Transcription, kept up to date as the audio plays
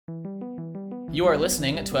You are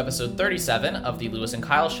listening to episode 37 of the Lewis and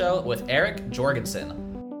Kyle Show with Eric Jorgenson.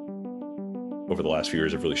 Over the last few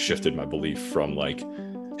years, I've really shifted my belief from like,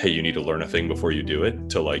 hey, you need to learn a thing before you do it,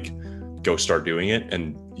 to like, go start doing it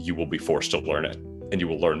and you will be forced to learn it. And you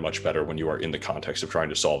will learn much better when you are in the context of trying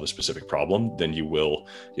to solve a specific problem than you will,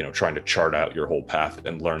 trying to chart out your whole path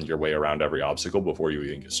and learn your way around every obstacle before you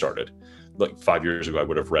even get started. Like 5 years ago, I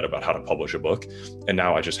would have read about how to publish a book. And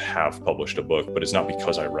now I just have published a book, but it's not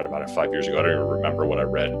because I read about it 5 years ago. I don't even remember what I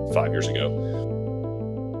read 5 years ago.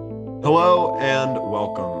 Hello and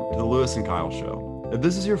welcome to the Lewis and Kyle Show. If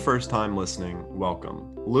this is your first time listening,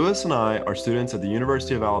 welcome. Lewis and I are students at the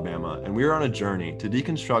University of Alabama, and we are on a journey to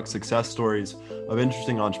deconstruct success stories of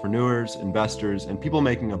interesting entrepreneurs, investors, and people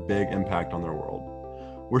making a big impact on their world.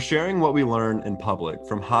 We're sharing what we learn in public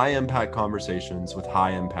from high-impact conversations with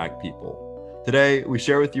high-impact people. Today, we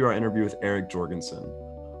share with you our interview with Eric Jorgenson,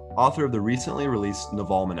 author of the recently released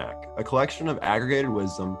Navalmanack, a collection of aggregated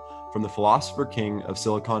wisdom from the philosopher king of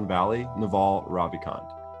Silicon Valley, Naval Ravikant.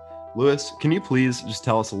 Lewis, can you please just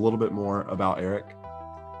tell us a little bit more about Eric?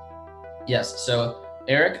 Yes, so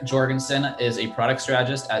Eric Jorgenson is a product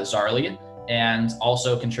strategist at Zarly and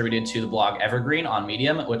also contributed to the blog Evergreen on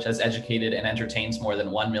Medium, which has educated and entertains more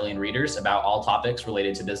than 1 million readers about all topics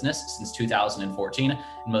related to business since 2014. And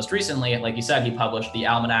most recently, like you said, he published the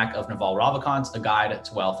Almanack of Naval Ravikant, A Guide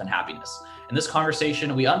to Wealth and Happiness. In this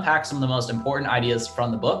conversation, we unpack some of the most important ideas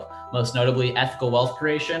from the book, most notably ethical wealth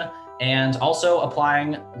creation, and also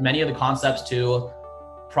applying many of the concepts to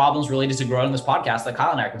problems related to growing this podcast that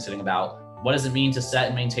Kyle and I have been sitting about. What does it mean to set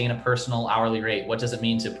and maintain a personal hourly rate? What does it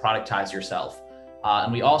mean to productize yourself?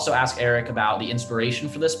 And we also ask Eric about the inspiration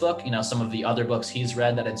for this book, some of the other books he's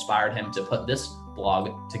read that inspired him to put this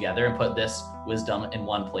blog together and put this wisdom in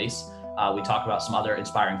one place. We talk about some other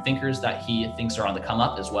inspiring thinkers that he thinks are on the come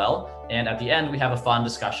up as well. And at the end, we have a fun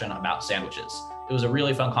discussion about sandwiches. It was a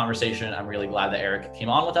really fun conversation. I'm really glad that Eric came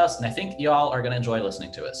on with us, and I think y'all are going to enjoy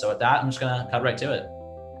listening to it. So with that, I'm just going to cut right to it.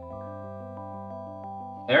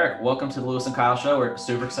 Eric, welcome to the Lewis and Kyle Show. We're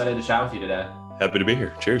super excited to chat with you today. Happy to be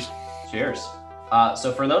here. Cheers. Cheers.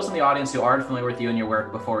 So for those in the audience who aren't familiar with you and your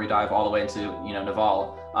work, before we dive all the way into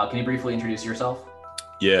Naval, can you briefly introduce yourself?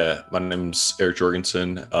 Yeah, my name's Eric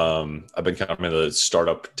Jorgenson. I've been kind of in the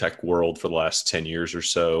startup tech world for the last 10 years or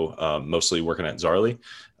so, mostly working at Zarly.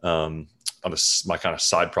 My kind of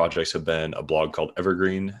side projects have been a blog called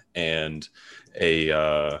Evergreen and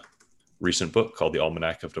a recent book called the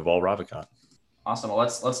Almanack of Naval Ravikant. Awesome. Well,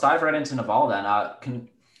 let's dive right into Naval then.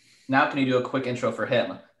 Can you do a quick intro for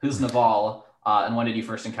him? Who's Naval, and when did you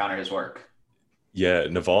first encounter his work? Yeah,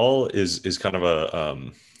 Naval is kind of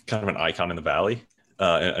an icon in the Valley,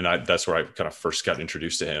 and that's where I kind of first got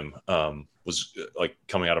introduced to him. Was like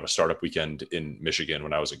coming out of a startup weekend in Michigan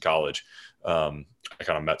when I was in college. I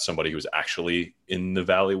kind of met somebody who was actually in the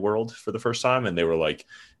Valley world for the first time, and they were like,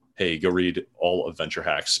 hey, go read all of Venture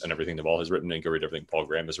Hacks and everything Naval has written, and go read everything Paul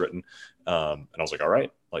Graham has written. And I was like, all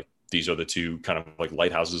right, like these are the two kind of like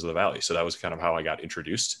lighthouses of the Valley. So that was kind of how I got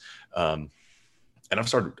introduced. And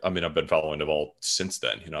I've been following Naval since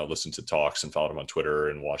then. I listened to talks and followed him on Twitter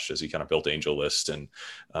and watched as he kind of built AngelList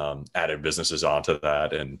and added businesses onto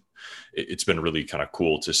that. And it's been really kind of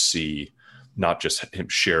cool to see not just him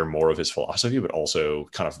share more of his philosophy, but also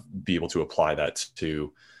kind of be able to apply that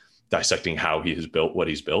to dissecting how he has built what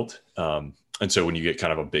he's built. And so when you get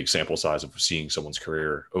kind of a big sample size of seeing someone's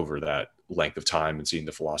career over that length of time and seeing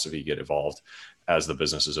the philosophy get evolved as the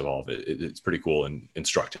businesses evolve, it's pretty cool and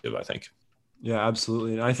instructive, I think. Yeah,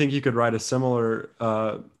 absolutely. And I think you could write a similar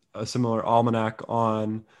almanac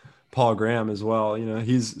on Paul Graham as well.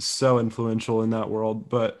 He's so influential in that world.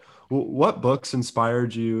 But what books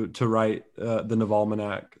inspired you to write the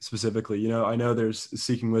Navalmanack specifically? I know there's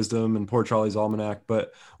Seeking Wisdom and Poor Charlie's Almanac,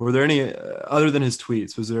 but were there any, other than his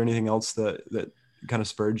tweets, was there anything else that kind of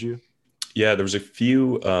spurred you? Yeah, there was a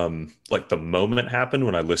few, like the moment happened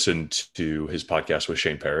when I listened to his podcast with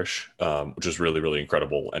Shane Parrish, which was really, really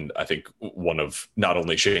incredible. And I think one of not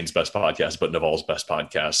only Shane's best podcasts, but Naval's best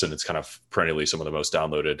podcasts. And it's kind of perennially some of the most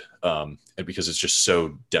downloaded, and because it's just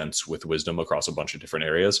so dense with wisdom across a bunch of different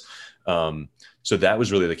areas. So that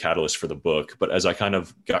was really the catalyst for the book. But as I kind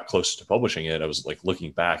of got closer to publishing it, I was like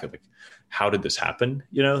looking back at like, how did this happen?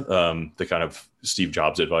 The kind of Steve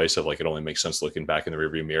Jobs advice of like, it only makes sense looking back in the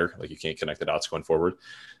rearview mirror. Like you can't connect the dots going forward.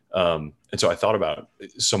 And so I thought about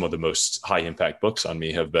some of the most high impact books on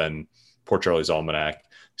me have been Poor Charlie's Almanack,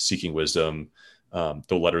 Seeking Wisdom, the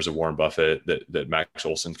Letters of Warren Buffett that Max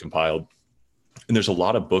Olson compiled. And there's a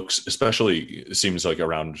lot of books, especially it seems like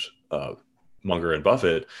around Munger and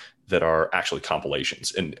Buffett, that are actually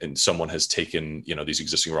compilations, and someone has taken, these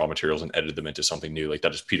existing raw materials and edited them into something new. Like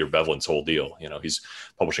that is Peter Bevelin's whole deal. He's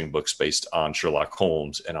publishing books based on Sherlock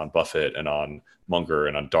Holmes and on Buffett and on Munger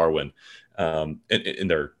and on Darwin. And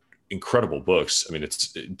they're incredible books. I mean,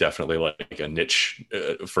 it's definitely like a niche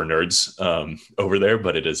for nerds over there,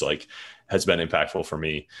 but it is like, has been impactful for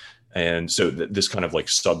me. And so this kind of like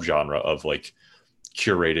subgenre of like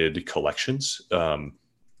curated collections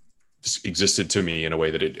existed to me in a way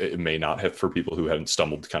that it may not have for people who hadn't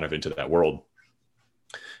stumbled kind of into that world.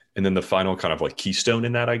 And then the final kind of like keystone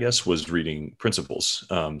in that, I guess, was reading Principles.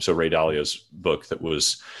 So Ray Dalio's book that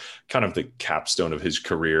was kind of the capstone of his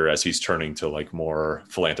career as he's turning to like more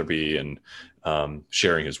philanthropy and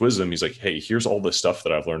sharing his wisdom. He's like, hey, here's all this stuff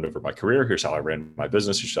that I've learned over my career. Here's how I ran my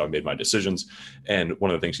business. Here's how I made my decisions. And one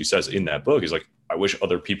of the things he says in that book is like, I wish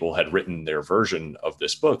other people had written their version of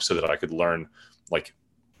this book so that I could learn like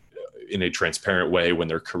in a transparent way when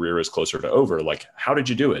their career is closer to over, like, how did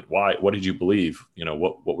you do it? Why, what did you believe?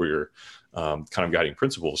 What were your kind of guiding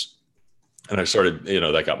principles? And I started,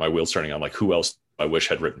 that got my wheels turning on like, who else I wish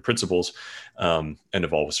had written Principles. And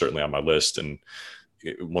Naval was certainly on my list. And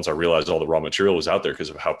once I realized all the raw material was out there because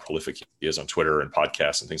of how prolific he is on Twitter and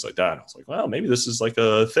podcasts and things like that, I was like, well, maybe this is like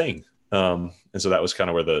a thing. And so that was kind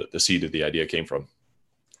of where the seed of the idea came from.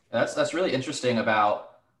 That's really interesting about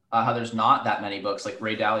how there's not that many books like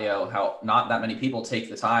Ray Dalio, how not that many people take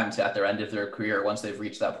the time to, at their end of their career, once they've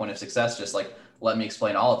reached that point of success, just like, let me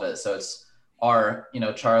explain all of it. So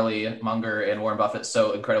Charlie Munger and Warren Buffett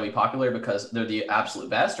so incredibly popular because they're the absolute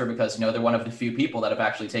best, or because, they're one of the few people that have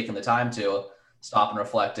actually taken the time to stop and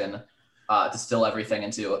reflect and distill everything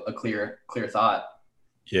into a clear thought?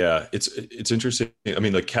 Yeah, it's interesting. I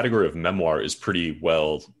mean, the category of memoir is pretty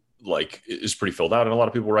filled out, and a lot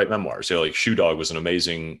of people write memoirs. Like Shoe Dog was an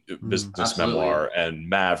amazing business Absolutely. memoir, and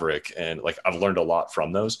Maverick, and like I've learned a lot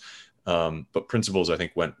from those. But Principles, I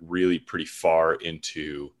think, went really pretty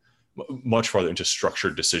much farther into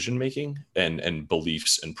structured decision making and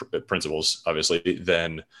beliefs and principles, obviously,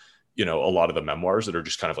 than a lot of the memoirs that are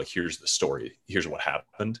just kind of like, here's the story, here's what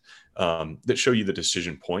happened, that show you the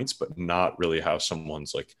decision points, but not really how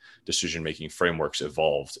someone's like decision making frameworks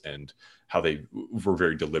evolved and how they were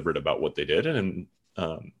very deliberate about what they did. And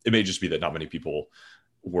it may just be that not many people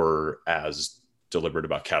were as deliberate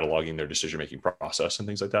about cataloging their decision making process and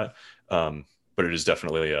things like that. But it is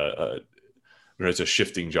definitely it's a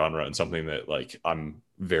shifting genre and something that like I'm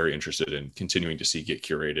very interested in continuing to see get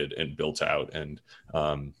curated and built out. And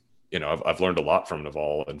I've learned a lot from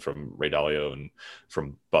Naval and from Ray Dalio and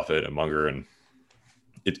from Buffett and Munger, and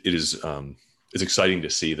it's exciting to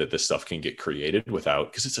see that this stuff can get created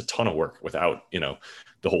because it's a ton of work without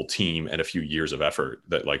the whole team and a few years of effort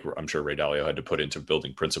that like I'm sure Ray Dalio had to put into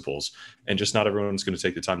building Principles, and just not everyone's going to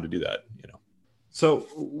take the time to do that. So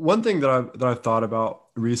one thing that I've thought about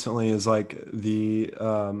recently is like the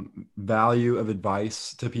value of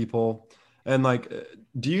advice to people. And like,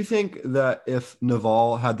 do you think that if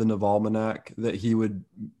Naval had the Navalmanack, that he would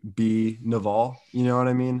be Naval? You know what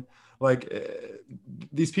I mean? Like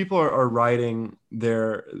these people are writing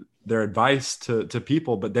their advice to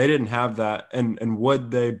people, but they didn't have that. And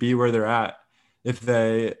would they be where they're at if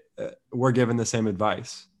they were given the same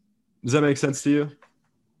advice? Does that make sense to you?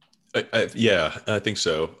 Yeah, I think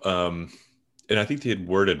so. And I think the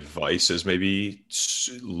word advice is maybe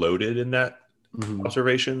loaded in that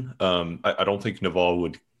observation. I don't think Naval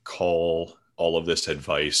would call all of this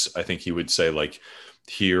advice. I think he would say like,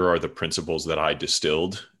 here are the principles that I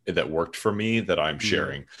distilled that worked for me that I'm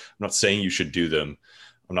sharing. I'm not saying you should do them.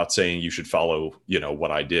 I'm not saying you should follow,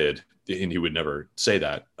 what I did. And he would never say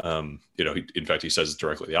that. In fact, he says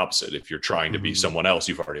directly the opposite. If you're trying to be someone else,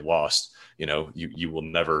 you've already lost. You will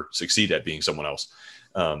never succeed at being someone else.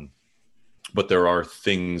 But there are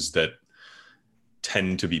things that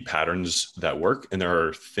tend to be patterns that work, and there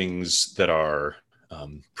are things that are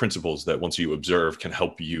principles that once you observe can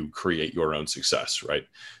help you create your own success, right?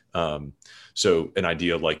 So an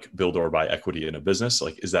idea like build or buy equity in a business,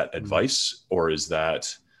 like, is that advice or is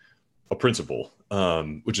that a principle?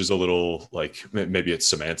 Which is a little like, maybe it's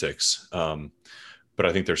semantics. But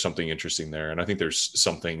I think there's something interesting there. And I think there's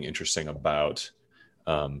something interesting about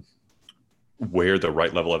where the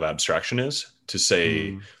right level of abstraction is to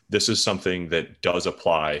say, this is something that does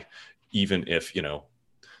apply, even if,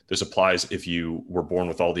 this applies if you were born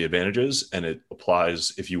with all the advantages, and it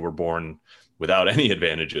applies if you were born without any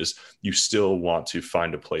advantages. You still want to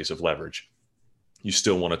find a place of leverage. You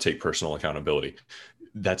still want to take personal accountability.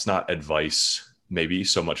 That's not advice, maybe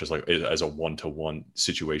so much as like as a one-to-one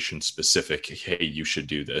situation specific, hey, you should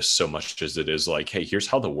do this, so much as it is like, hey, here's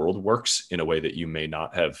how the world works in a way that you may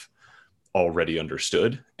not have already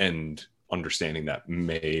understood, and understanding that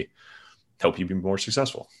may help you be more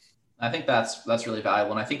successful. I think that's really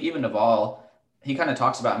valuable. And I think even Naval, he kind of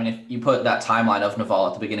talks about, I mean, if you put that timeline of Naval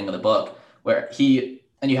at the beginning of the book, where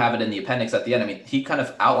and you have it in the appendix at the end, I mean, he kind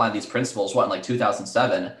of outlined these principles, in like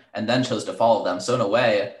 2007, and then chose to follow them. So in a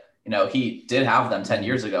way, he did have them 10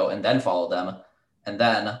 years ago and then followed them. And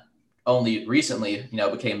then only recently,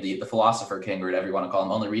 became the philosopher king, or whatever you want to call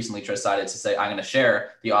him, only recently decided to say, I'm going to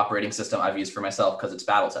share the operating system I've used for myself because it's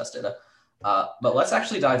battle tested. But let's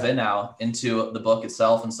actually dive in now into the book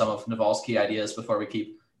itself and some of Naval's key ideas before we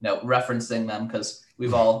keep referencing them, because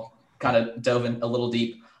we've all kind of dove in a little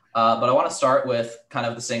deep. But I want to start with kind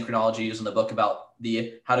of the same chronology used in the book about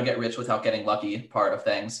the how to get rich without getting lucky part of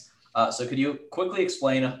things. So could you quickly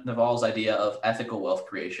explain Naval's idea of ethical wealth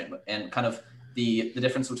creation and kind of the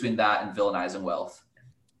difference between that and villainizing wealth?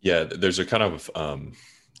 Yeah, there's a kind of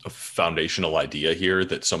a foundational idea here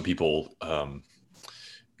that some people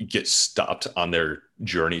get stopped on their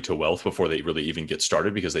journey to wealth before they really even get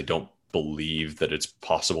started, because they don't believe that it's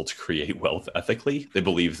possible to create wealth ethically. They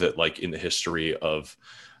believe that, like, in the history of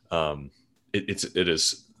it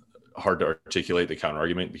is hard to articulate the counter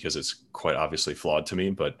argument because it's quite obviously flawed to me,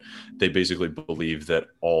 but they basically believe that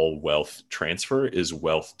all wealth transfer is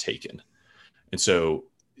wealth taken. And so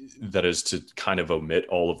that is to kind of omit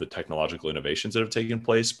all of the technological innovations that have taken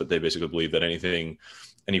place, but they basically believe that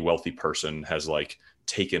any wealthy person has like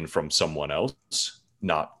taken from someone else,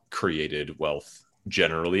 not created wealth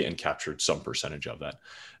generally and captured some percentage of that.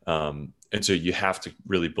 And so you have to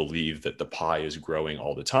really believe that the pie is growing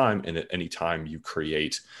all the time, and that anytime you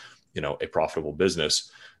create, a profitable business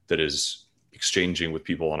that is exchanging with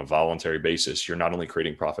people on a voluntary basis, you're not only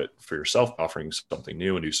creating profit for yourself, offering something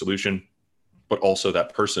new, a new solution, but also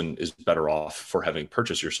that person is better off for having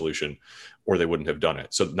purchased your solution, or they wouldn't have done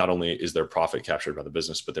it. So not only is there profit captured by the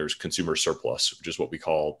business, but there's consumer surplus, which is what we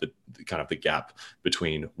call the kind of the gap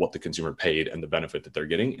between what the consumer paid and the benefit that they're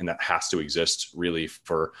getting. And that has to exist really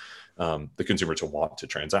for the consumer to want to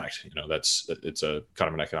transact. It's a kind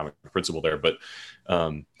of an economic principle there, but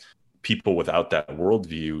people without that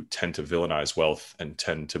worldview tend to villainize wealth and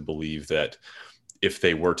tend to believe that if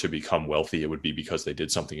they were to become wealthy, it would be because they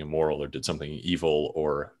did something immoral or did something evil,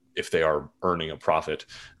 or if they are earning a profit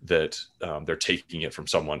that they're taking it from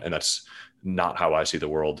someone. And that's not how I see the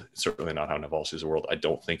world. It's certainly not how Naval sees the world. I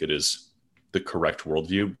don't think it is the correct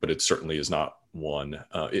worldview, but it certainly is not one.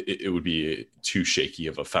 It would be too shaky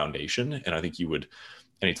of a foundation. And I think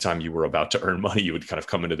anytime you were about to earn money, you would kind of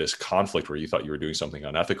come into this conflict where you thought you were doing something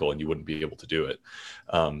unethical and you wouldn't be able to do it.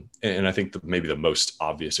 And I think maybe the most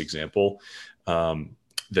obvious example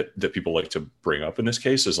that people like to bring up in this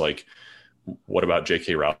case is like, what about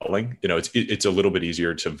J.K. Rowling? It's a little bit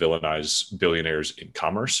easier to villainize billionaires in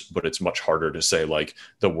commerce, but it's much harder to say like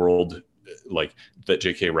the world, like that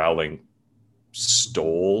J.K. Rowling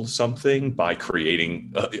stole something by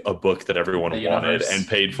creating a book that everyone wanted and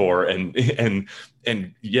paid for, and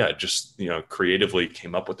yeah, just creatively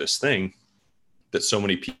came up with this thing that so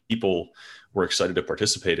many people were excited to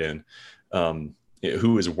participate in.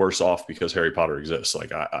 Who is worse off because Harry Potter exists?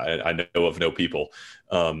 Like I know of no people.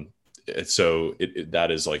 So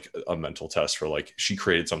that is like a mental test for like, she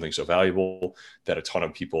created something so valuable that a ton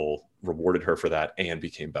of people rewarded her for that and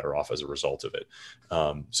became better off as a result of it.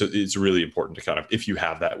 So it's really important to kind of, if you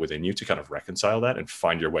have that within you, to kind of reconcile that and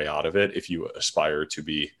find your way out of it if you aspire to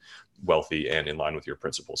be wealthy and in line with your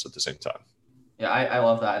principles at the same time. Yeah, I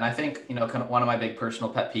love that. And I think, kind of one of my big personal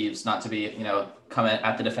pet peeves, not to be, come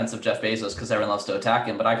at the defense of Jeff Bezos because everyone loves to attack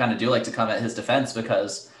him, but I kind of do like to come at his defense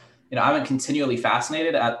because, I'm continually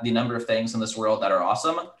fascinated at the number of things in this world that are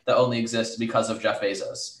awesome that only exist because of Jeff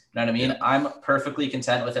Bezos. You know what I mean? Yeah. I'm perfectly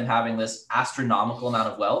content with him having this astronomical amount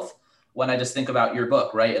of wealth when I just think about your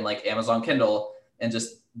book, right? And like Amazon Kindle and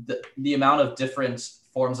just the amount of different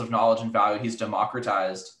forms of knowledge and value he's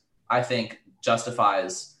democratized, I think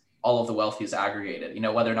justifies all of the wealth he's aggregated.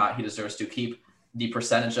 Whether or not he deserves to keep the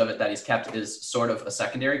percentage of it that he's kept is sort of a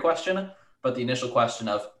secondary question. But the initial question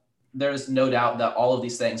of, there's no doubt that all of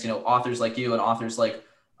these things, authors like you and authors like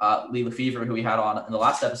Lee Lefevre, who we had on in the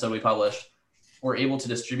last episode we published, were able to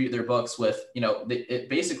distribute their books with, it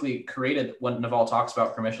basically created what Naval talks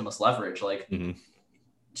about permissionless leverage. Like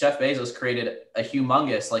Jeff Bezos created a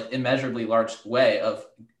humongous, like immeasurably large way of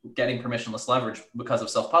getting permissionless leverage because of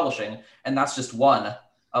self-publishing. And that's just one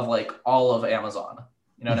of like all of Amazon.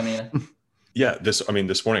 You know what I mean? Yeah. This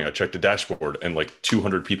morning I checked the dashboard and like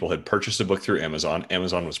 200 people had purchased a book through Amazon.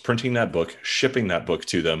 Amazon was printing that book, shipping that book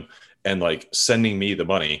to them, and like sending me the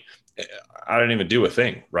money. I didn't even do a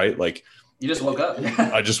thing, right? Like, you just woke up.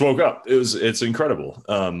 I just woke up. It's incredible.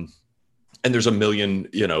 and there's a million,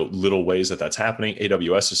 little ways that that's happening.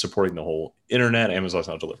 AWS is supporting the whole internet. Amazon's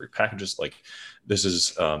now delivering packages. Like this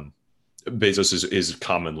is, Bezos is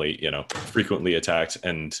commonly, frequently attacked.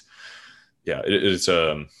 And yeah,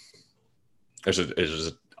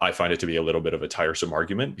 I find it to be a little bit of a tiresome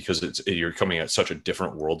argument because you're coming at such a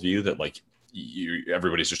different worldview that like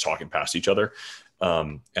everybody's just talking past each other.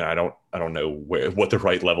 And I don't know what the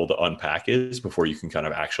right level to unpack is before you can kind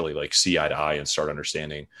of actually like see eye to eye and start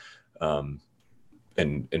understanding, and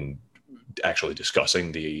actually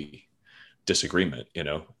discussing the disagreement.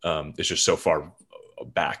 It's just so far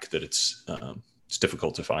back that it's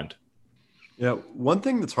difficult to find. Yeah. One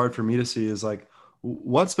thing that's hard for me to see is like,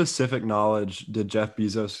 what specific knowledge did Jeff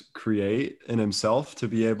Bezos create in himself to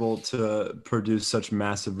be able to produce such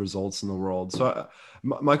massive results in the world? So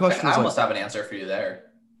my question is, I almost have an answer for you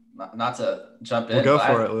there. Not to jump in. Well, go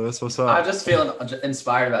for it, Lewis. What's up? I'm just feeling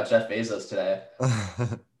inspired about Jeff Bezos today.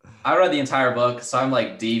 I read the entire book, so I'm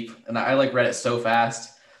like deep, and I like read it so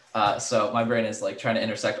fast. So my brain is like trying to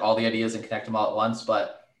intersect all the ideas and connect them all at once.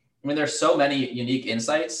 But I mean, there's so many unique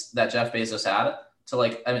insights that Jeff Bezos had to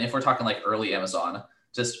like, I mean, if we're talking like early Amazon,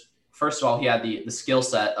 just first of all, he had the skill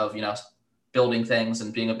set of, building things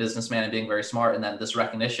and being a businessman and being very smart. And then this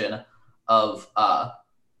recognition of, I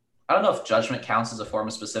don't know if judgment counts as a form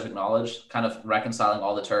of specific knowledge, kind of reconciling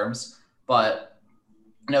all the terms, but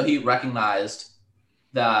he recognized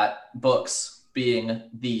that books being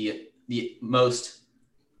the most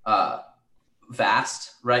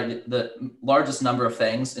vast, right? The largest number of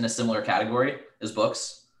things in a similar category is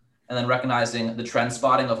books. And then recognizing the trend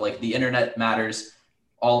spotting of like the internet matters,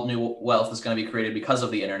 all new wealth is going to be created because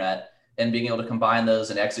of the internet, and being able to combine those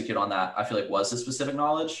and execute on that, I feel like was the specific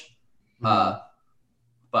knowledge. But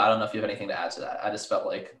I don't know if you have anything to add to that. I just felt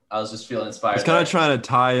like I was just feeling inspired. I was kind of trying to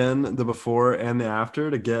tie in the before and the after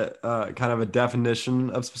to get kind of a definition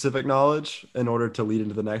of specific knowledge in order to lead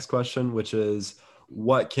into the next question, which is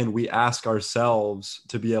what can we ask ourselves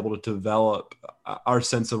to be able to develop our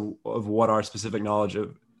sense of what our specific knowledge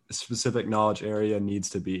area needs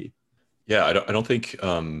to be. Yeah, I don't think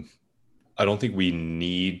we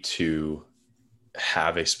need to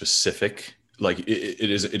have a specific, like it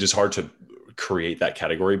is hard to create that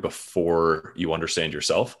category before you understand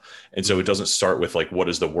yourself. And so it doesn't start with like, what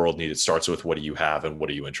does the world need? It starts with what do you have and what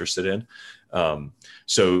are you interested in?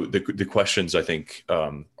 So the questions I think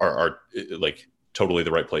are like totally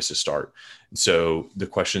the right place to start. So the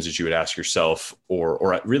questions that you would ask yourself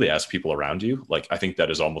or really ask people around you, like, I think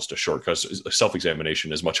that is almost a shortcut.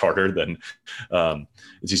 Self-examination is much harder than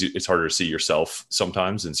it's harder to see yourself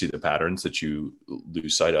sometimes and see the patterns that you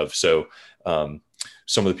lose sight of. So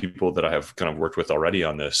some of the people that I have kind of worked with already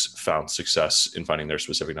on this found success in finding their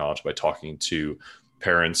specific knowledge by talking to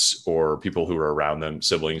parents or people who were around them,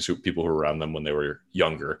 siblings, people who were around them when they were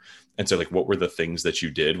younger. And so like, what were the things that you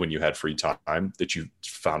did when you had free time that you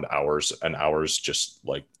found hours and hours just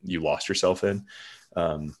like you lost yourself in?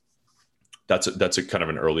 That's a kind of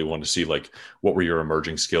an early one to see, like, what were your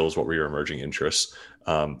emerging skills? What were your emerging interests?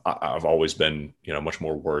 I've always been, much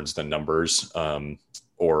more words than numbers,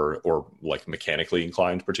 or like mechanically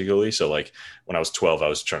inclined particularly. So like when I was 12, I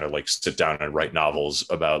was trying to like sit down and write novels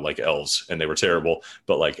about like elves, and they were terrible,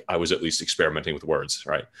 but like I was at least experimenting with words.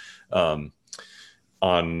 Right.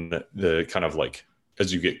 On the kind of like,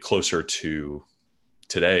 as you get closer to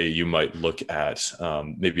today, you might look at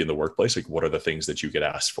maybe in the workplace, like what are the things that you get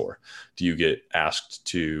asked for? Do you get asked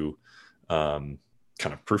to kind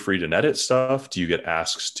of proofread and edit stuff? Do you get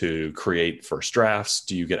asked to create first drafts?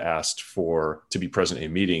 Do you get asked to be present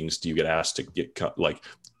in meetings? Do you get asked to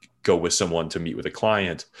go with someone to meet with a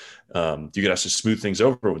client? Do you get asked to smooth things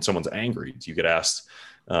over when someone's angry? Do you get asked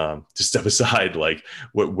to step aside? Like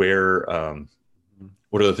what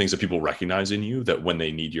are the things that people recognize in you that when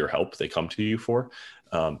they need your help, they come to you for?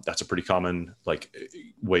 That's a pretty common like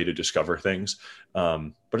way to discover things.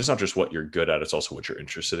 But it's not just what you're good at, it's also what you're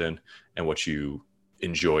interested in and what you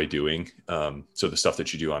enjoy doing. So the stuff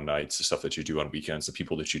that you do on nights, the stuff that you do on weekends, the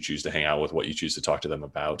people that you choose to hang out with, what you choose to talk to them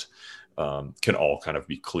about, can all kind of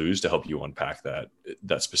be clues to help you unpack that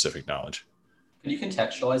specific knowledge. Can you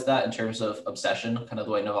contextualize that in terms of obsession, kind of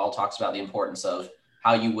the way Naval talks about the importance of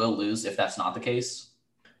how you will lose if that's not the case?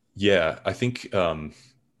 Yeah, I think,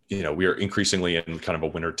 we are increasingly in kind of a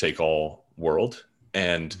winner take all world.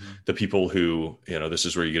 And the people who, this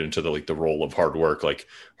is where you get into the role of hard work. Like,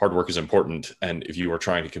 hard work is important. And if you are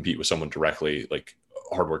trying to compete with someone directly, like,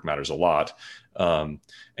 hard work matters a lot. And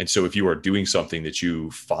so if you are doing something that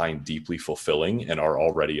you find deeply fulfilling and are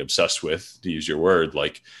already obsessed with, to use your word,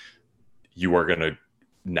 like, you are going to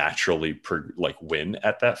naturally win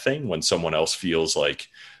at that thing when someone else feels like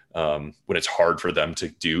when it's hard for them to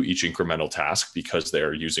do each incremental task because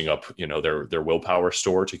they're using up, their willpower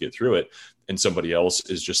store to get through it. And somebody else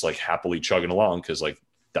is just like happily chugging along because like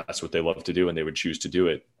that's what they love to do and they would choose to do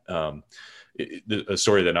it. A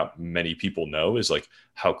story that not many people know is like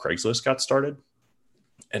how Craigslist got started.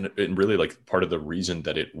 And really like part of the reason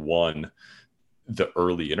that it won the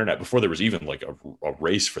early internet before there was even like a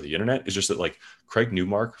race for the internet is just that like Craig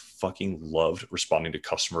Newmark fucking loved responding to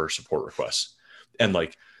customer support requests. And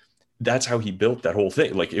like, that's how he built that whole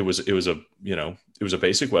thing. Like it was a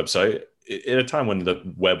basic website at a time when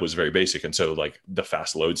the web was very basic. And so like the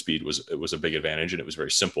fast load speed was a big advantage and it was very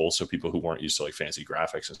simple. So people who weren't used to like fancy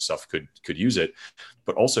graphics and stuff could use it.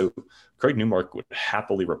 But also Craig Newmark would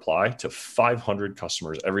happily reply to 500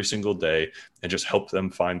 customers every single day and just help them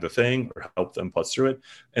find the thing or help them putz through it.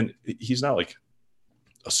 And he's not like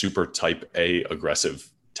a super type A aggressive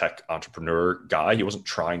tech entrepreneur guy. He wasn't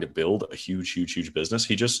trying to build a huge business.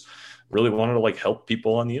 He just really wanted to like help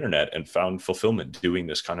people on the internet and found fulfillment doing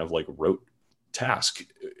this kind of like rote task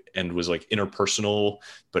and was like interpersonal,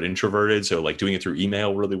 but introverted. So like doing it through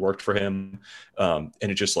email really worked for him. And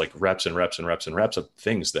it just like reps of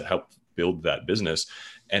things that helped build that business.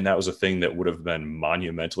 And that was a thing that would have been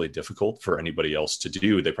monumentally difficult for anybody else to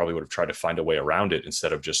do. They probably would have tried to find a way around it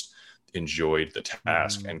instead of just enjoyed the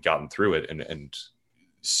task and gotten through it and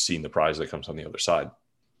seen the prize that comes on the other side.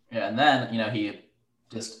 Yeah, and then, he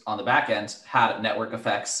just on the back end had network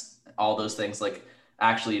effects, all those things, like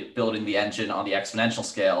actually building the engine on the exponential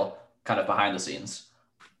scale kind of behind the scenes.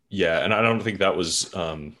 Yeah, and I don't think that was,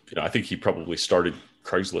 I think he probably started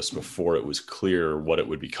Craigslist before it was clear what it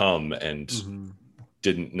would become and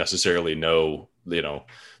didn't necessarily know,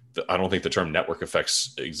 I don't think the term network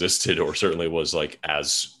effects existed or certainly was like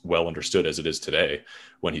as well understood as it is today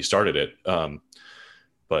when he started it.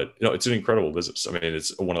 But it's an incredible business. I mean,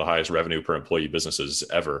 it's one of the highest revenue per employee businesses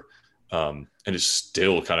ever, and is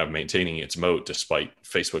still kind of maintaining its moat despite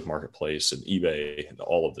Facebook Marketplace and eBay and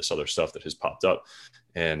all of this other stuff that has popped up.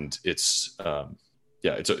 And it's a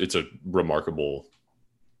remarkable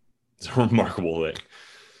thing.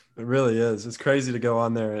 It really is. It's crazy to go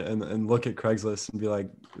on there and look at Craigslist and be like,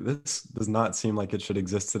 this does not seem like it should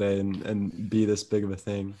exist today and be this big of a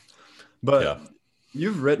thing. But yeah.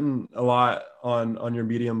 You've written a lot on your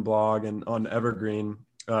Medium blog and on Evergreen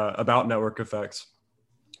about network effects.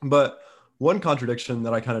 But one contradiction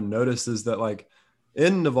that I kind of noticed is that like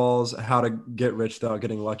in Naval's How to Get Rich Without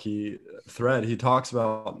Getting Lucky thread, he talks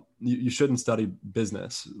about you shouldn't study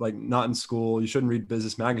business, like not in school. You shouldn't read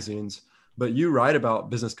business magazines, but you write about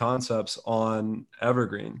business concepts on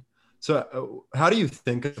Evergreen. So how do you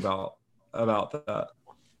think about that?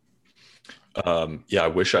 I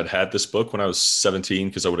wish I'd had this book when I was 17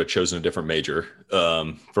 because I would have chosen a different major,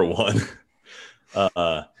 for one.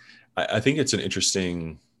 I think it's an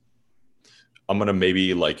interesting, I'm going to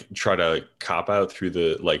maybe like try to cop out through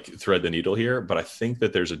the like thread the needle here, but I think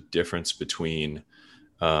that there's a difference between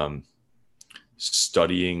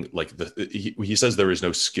studying like he says there is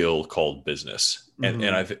no skill called business. And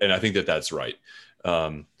I think that that's right.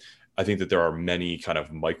 I think that there are many kind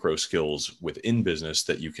of micro skills within business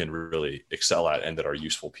that you can really excel at and that are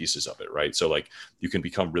useful pieces of it, right? So like you can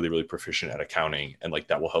become really, really proficient at accounting and like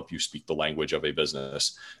that will help you speak the language of a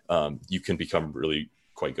business. You can become really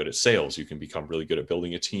quite good at sales. You can become really good at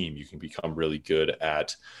building a team. You can become really good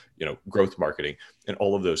at, growth marketing. And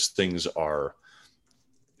all of those things are,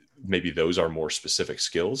 maybe those are more specific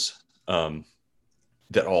skills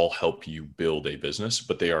that all help you build a business,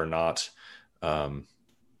 but they are not,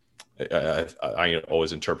 I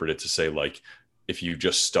always interpret it to say like, if you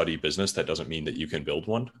just study business, that doesn't mean that you can build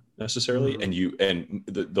one necessarily. And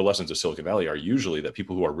the lessons of Silicon Valley are usually that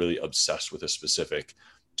people who are really obsessed with a specific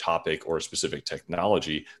topic or a specific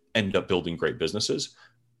technology end up building great businesses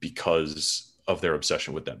because of their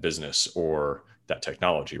obsession with that business or that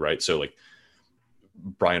technology, right? So like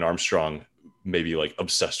Brian Armstrong, maybe like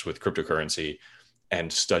obsessed with cryptocurrency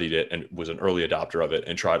and studied it and was an early adopter of it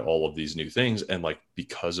and tried all of these new things. And like,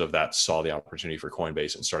 because of that, saw the opportunity for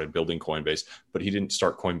Coinbase and started building Coinbase, but he didn't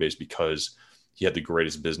start Coinbase because he had the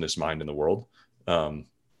greatest business mind in the world.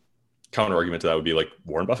 Counter argument to that would be like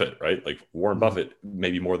Warren Buffett, right? Like Warren Buffett,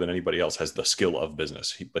 maybe more than anybody else, has the skill of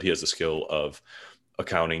business, but he has the skill of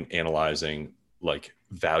accounting, analyzing, like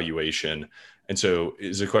valuation. And so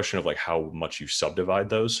it's a question of like how much you subdivide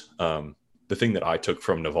those. The thing that I took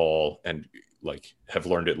from Naval and like have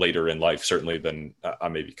learned it later in life, certainly than I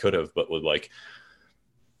maybe could have, but with like,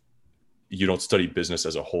 you don't study business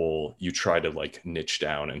as a whole. You try to like niche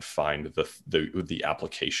down and find the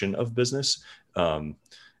application of business.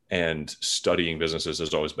 And studying businesses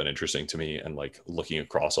has always been interesting to me and like looking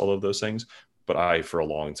across all of those things. But I, for a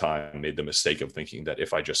long time, made the mistake of thinking that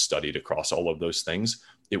if I just studied across all of those things,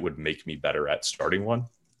 it would make me better at starting one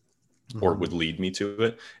or would lead me to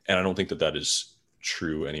it. And I don't think that that is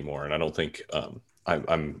true anymore. And I don't think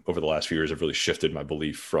I'm over the last few years, I've really shifted my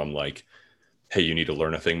belief from like, hey, you need to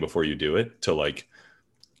learn a thing before you do it, to like,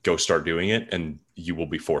 go start doing it and you will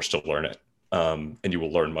be forced to learn it. And you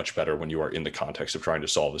will learn much better when you are in the context of trying to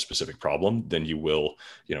solve a specific problem than you will,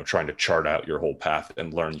 trying to chart out your whole path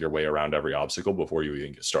and learn your way around every obstacle before you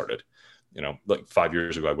even get started. Like 5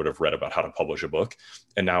 years ago, I would have read about how to publish a book,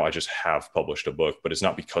 and now I just have published a book, but it's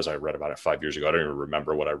not because I read about it 5 years ago. I don't even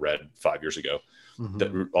remember what I read 5 years ago.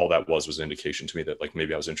 That all that was an indication to me that like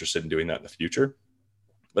maybe I was interested in doing that in the future,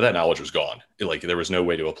 but that knowledge was gone. There was no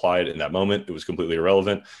way to apply it in that moment. It was completely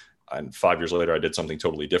irrelevant. And 5 years later, I did something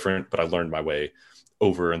totally different, but I learned my way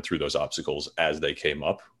over and through those obstacles as they came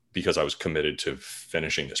up because I was committed to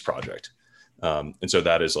finishing this project. And so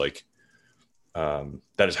that is like,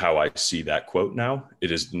 that is how I see that quote now.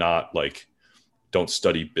 It is not like, don't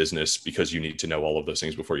study business because you need to know all of those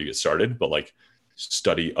things before you get started, but like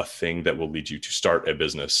study a thing that will lead you to start a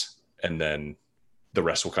business, and then the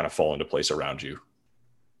rest will kind of fall into place around you.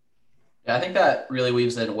 Yeah, I think that really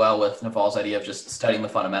weaves in well with Naval's idea of just studying the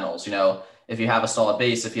fundamentals. If you have a solid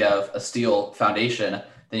base, if you have a steel foundation,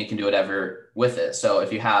 then you can do whatever with it. So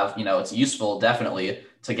if you have, it's useful definitely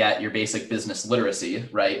to get your basic business literacy,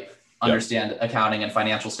 right? Understand accounting and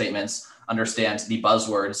financial statements, understand the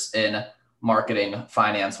buzzwords in marketing,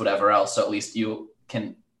 finance, whatever else. So at least you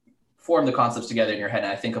can form the concepts together in your head.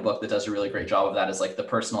 And I think a book that does a really great job of that is like The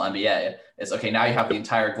Personal MBA. Is okay, now you have the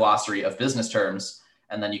entire glossary of business terms,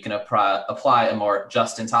 and then you can apply a more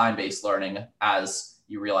just-in-time based learning as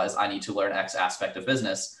you realize I need to learn X aspect of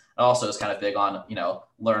business. It also is kind of big on,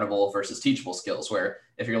 learnable versus teachable skills, where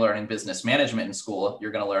if you're learning business management in school,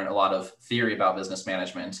 you're going to learn a lot of theory about business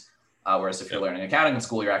management. Whereas if you're learning accounting in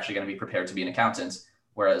school, you're actually going to be prepared to be an accountant.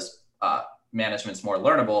 Whereas management's more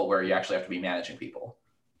learnable, where you actually have to be managing people.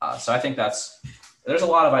 So I think there's a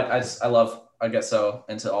lot of, I get so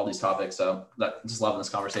into all these topics. So just loving this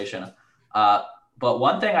conversation. But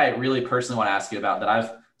one thing I really personally want to ask you about that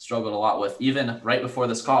I've struggled a lot with, even right before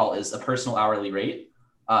this call, is a personal hourly rate.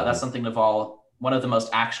 That's something Naval, one of the most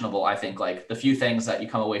actionable, I think, like the few things that you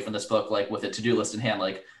come away from this book, like with a to-do list in hand,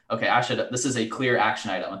 like, okay, this is a clear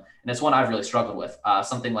action item. And it's one I've really struggled with,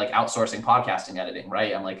 something like outsourcing podcasting editing,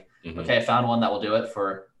 right? I'm like, okay, I found one that will do it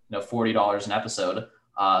for, $40 an episode.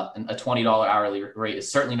 And a $20 hourly rate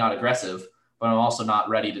is certainly not aggressive, but I'm also not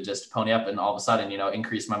ready to just pony up and all of a sudden,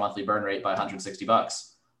 increase my monthly burn rate by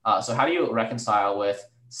 $160. So how do you reconcile with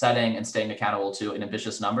setting and staying accountable to an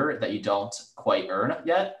ambitious number that you don't quite earn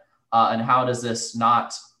yet? And how does this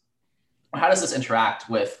interact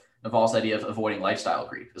with Naval's idea of avoiding lifestyle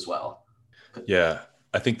creep as well? Yeah,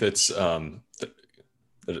 I think that's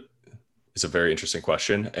it's a very interesting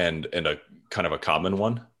question and a kind of a common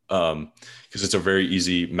one. Because it's a very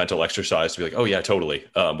easy mental exercise to be like, oh yeah, totally.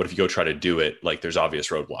 But if you go try to do it, like there's obvious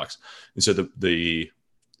roadblocks. And so the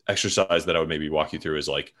exercise that I would maybe walk you through is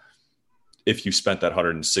like, if you spent that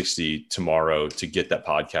 160 tomorrow to get that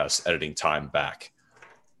podcast editing time back,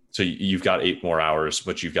 so you've got 8 more hours,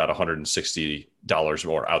 but you've got $160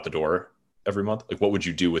 more out the door every month. Like, what would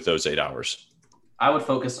you do with those 8 hours? I would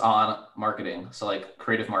focus on marketing. So like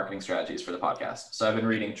creative marketing strategies for the podcast. So I've been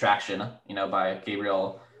reading Traction, by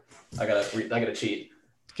Gabriel. I gotta cheat.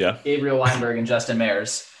 Yeah. Gabriel Weinberg and Justin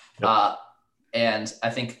Mayers. Yep. And I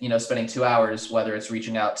think, spending 2 hours, whether it's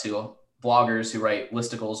reaching out to bloggers who write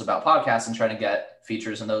listicles about podcasts and trying to get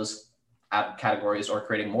features in those categories, or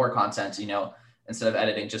creating more content, instead of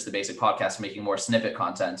editing just the basic podcast, making more snippet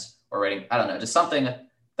content, or writing, I don't know, just something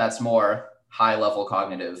that's more high level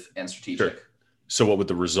cognitive and strategic. Sure. So what would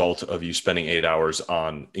the result of you spending 8 hours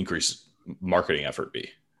on increased marketing effort be?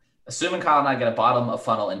 Assuming Kyle and I get a bottom of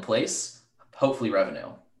funnel in place, hopefully revenue.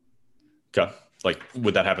 Okay. Like,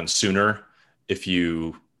 would that happen sooner if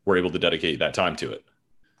you were able to dedicate that time to it?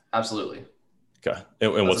 Absolutely. Okay.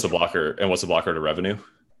 And what's the blocker? And what's the blocker to revenue?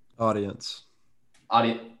 Audience.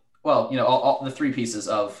 Well, all the 3 pieces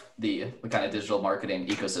of the kind of digital marketing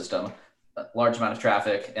ecosystem: a large amount of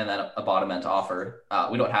traffic, and then a bottom end offer.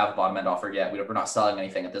 We don't have a bottom end offer yet. We're not selling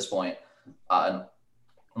anything at this point,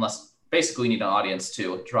 unless basically we need an audience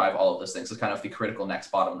to drive all of those things. It's kind of the critical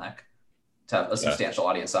next bottleneck to have a substantial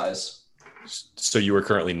audience size. So you are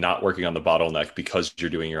currently not working on the bottleneck because you're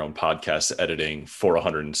doing your own podcast editing for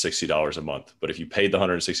 $160 a month. But if you paid the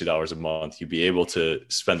 $160 a month, you'd be able to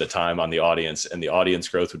spend the time on the audience, and the audience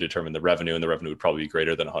growth would determine the revenue, and the revenue would probably be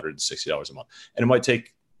greater than $160 a month. And it might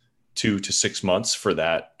take 2 to 6 months for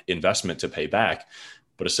that investment to pay back.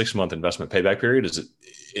 but a 6-month investment payback period is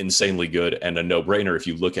insanely good and a no-brainer if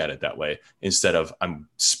you look at it that way, instead of I'm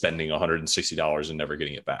spending $160 and never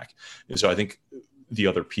getting it back. And so I think the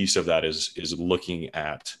other piece of that is looking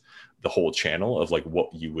at the whole channel of like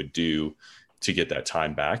what you would do to get that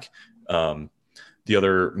time back. The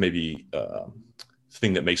other maybe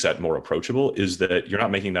thing that makes that more approachable is that you're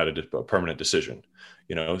not making that a permanent decision,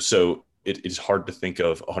 so it is hard to think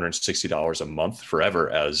of $160 a month forever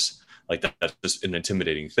as like that's just an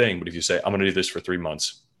intimidating thing. But if you say, I'm going to do this for 3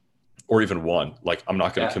 months or even one, like I'm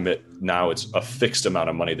not going to commit now, it's a fixed amount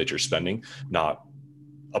of money that you're spending, not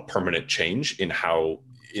a permanent change in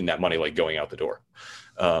that money, like going out the door.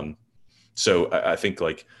 So I think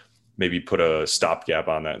like maybe put a stopgap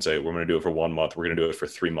on that and say, we're going to do it for 1 month. We're going to do it for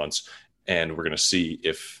 3 months. And we're going to see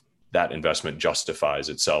if that investment justifies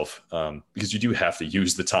itself. Because you do have to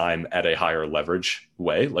use the time at a higher leverage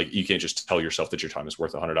way. Like you can't just tell yourself that your time is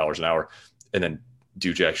worth $100 an hour and then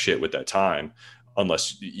do jack shit with that time,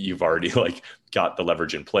 unless you've already like got the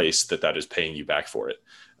leverage in place that is paying you back for it.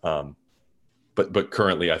 But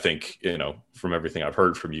currently I think, from everything I've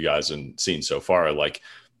heard from you guys and seen so far, like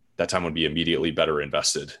that time would be immediately better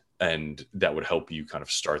invested. And that would help you kind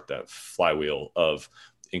of start that flywheel of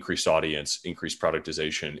increased audience, increased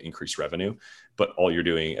productization, increased revenue. But all you're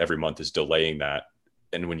doing every month is delaying that.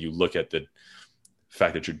 And when you look at the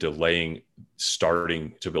fact that you're delaying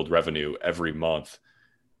starting to build revenue every month,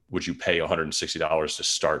 would you pay $160 to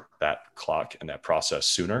start that clock and that process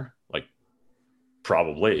sooner? Like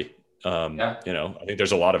probably. I think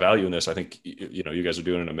there's a lot of value in this. I think, you guys are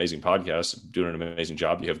doing an amazing podcast, doing an amazing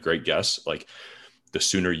job. You have great guests. Like the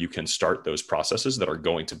sooner you can start those processes that are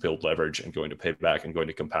going to build leverage and going to pay back and going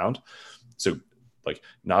to compound. So like,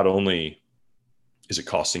 not only is it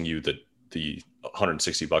costing you the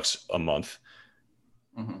 $160 a month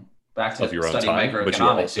back to of your own studying time, but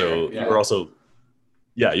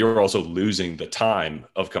you're also losing the time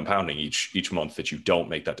of compounding each month that you don't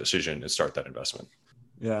make that decision and start that investment.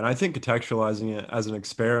 Yeah, and I think contextualizing it as an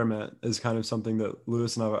experiment is kind of something that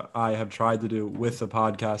Lewis and I have tried to do with the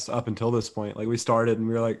podcast up until this point. Like we started and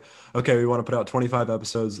we were like, okay, we want to put out 25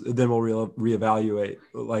 episodes, then we'll reevaluate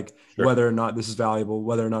like whether or not this is valuable,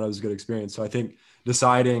 whether or not it was a good experience. So I think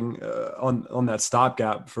deciding on that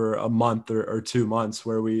stopgap for a month or 2 months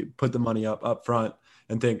where we put the money up front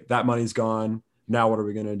and think that money's gone, now what are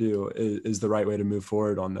we going to do is the right way to move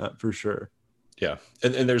forward on that for sure. Yeah.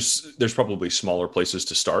 And there's probably smaller places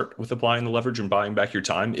to start with applying the leverage and buying back your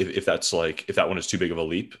time. If that's like, if that one is too big of a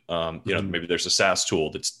leap, maybe there's a SaaS tool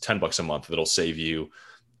that's $10 a month that'll save you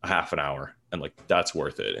a half an hour. And like, that's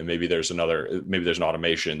worth it. And maybe there's an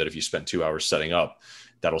automation that if you spend 2 hours setting up,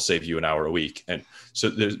 that'll save you an hour a week. And so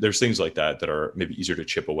there's things like that are maybe easier to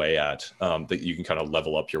chip away at, that you can kind of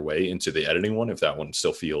level up your way into the editing one. If that one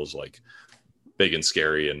still feels like big and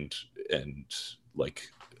scary and like,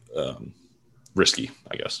 risky,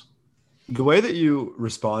 I guess. The way that you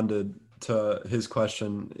responded to his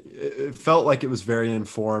question, it felt like it was very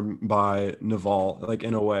informed by Naval, like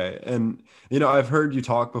in a way. And, I've heard you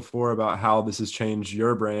talk before about how this has changed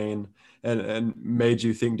your brain and made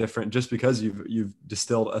you think different just because you've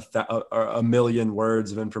distilled a million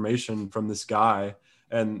words of information from this guy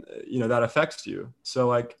and, that affects you. So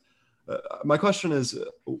like, my question is,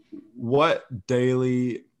 what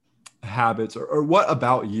daily habits or what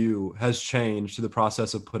about you has changed to the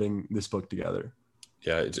process of putting this book together?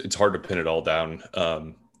 Yeah, it's hard to pin it all down.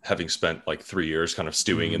 Having spent like 3 years kind of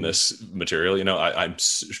stewing in this material, I'm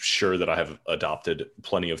sure that I have adopted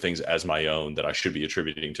plenty of things as my own that I should be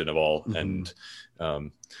attributing to Naval. And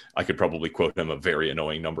I could probably quote him a very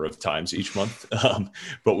annoying number of times each month.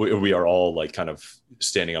 But we are all like kind of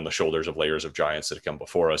standing on the shoulders of layers of giants that have come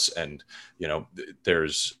before us. And,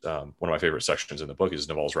 there's one of my favorite sections in the book is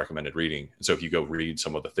Naval's recommended reading. And so if you go read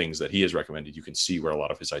some of the things that he has recommended, you can see where a lot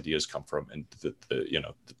of his ideas come from and the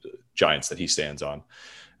giants that he stands on.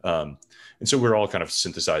 And so we're all kind of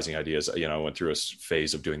synthesizing ideas. I went through a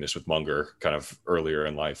phase of doing this with Munger kind of earlier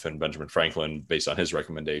in life and Benjamin Franklin based on his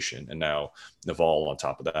recommendation, and now Naval on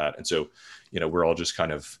top of that. And so, we're all just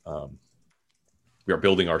kind of, we are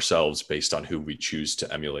building ourselves based on who we choose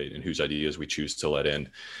to emulate and whose ideas we choose to let in.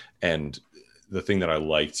 And the thing that I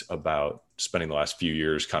liked about spending the last few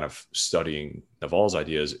years kind of studying Naval's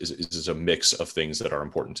ideas is a mix of things that are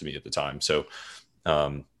important to me at the time. So,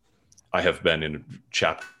 I have been in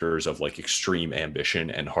chapters of like extreme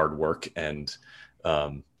ambition and hard work and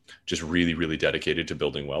just really, really dedicated to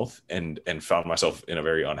building wealth and found myself in a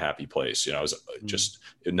very unhappy place. I was just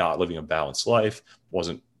not living a balanced life,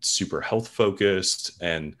 wasn't super health focused.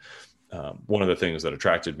 And one of the things that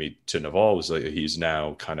attracted me to Naval was that he's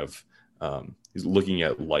now kind of he's looking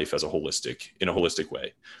at life as in a holistic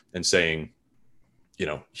way, and saying,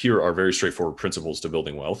 here are very straightforward principles to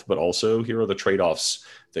building wealth, but also here are the trade-offs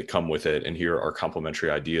that come with it. And here are complementary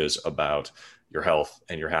ideas about your health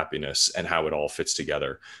and your happiness and how it all fits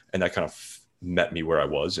together. And that kind of met me where I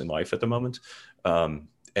was in life at the moment.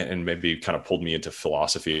 And maybe kind of pulled me into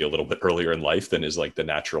philosophy a little bit earlier in life than is like the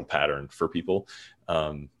natural pattern for people,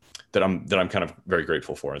 that I'm kind of very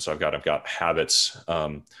grateful for. And so I've got habits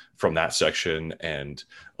from that section, and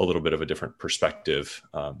a little bit of a different perspective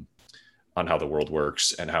on how the world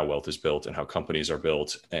works and how wealth is built and how companies are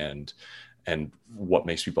built, and what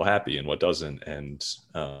makes people happy and what doesn't. And,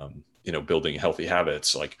 building healthy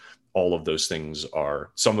habits, like all of those things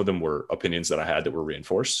some of them were opinions that I had that were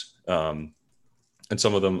reinforced. And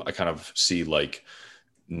some of them I kind of see like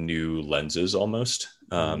new lenses almost.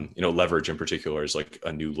 Leverage in particular is like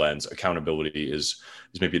a new lens. Accountability is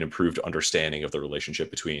maybe an improved understanding of the relationship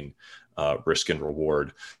between risk and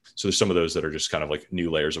reward. So there's some of those that are just kind of like new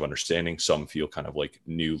layers of understanding. Some feel kind of like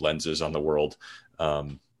new lenses on the world.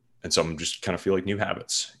 And some just kind of feel like new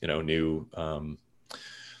habits,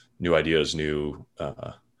 new ideas, new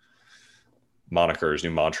monikers,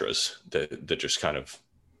 new mantras that just kind of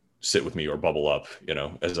sit with me or bubble up,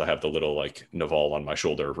 as I have the little like Naval on my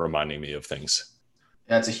shoulder reminding me of things.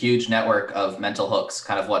 Yeah, it's a huge network of mental hooks,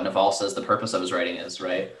 kind of what Naval says the purpose of his writing is,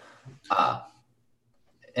 right?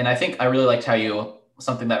 And I think I really liked how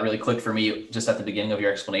something that really clicked for me just at the beginning of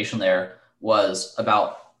your explanation there was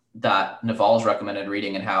about that Naval's recommended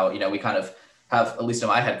reading, and how, we kind of have, at least in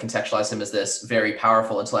my head, contextualized him as this very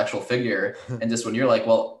powerful intellectual figure. And just when you're like,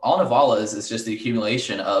 well, all Naval is just the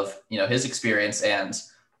accumulation of, his experience and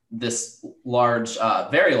this large,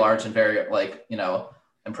 very large and very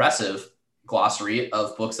impressive glossary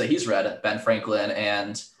of books that he's read, Ben Franklin,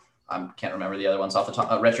 and I can't remember the other ones off the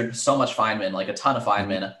top, Richard, so much Feynman, like a ton of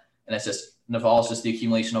Feynman. And it's just, Naval's just the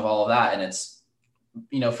accumulation of all of that. And it's,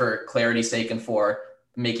 for clarity's sake and for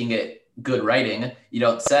making it good writing, you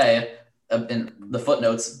don't say in the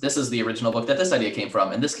footnotes, this is the original book that this idea came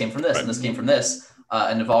from, and this came from this, and this came from this.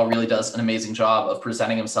 And Naval really does an amazing job of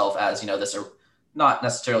presenting himself as, this, not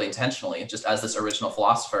necessarily intentionally, just as this original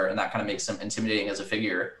philosopher, and that kind of makes him intimidating as a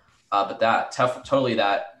figure. But that totally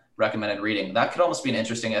that recommended reading, that could almost be an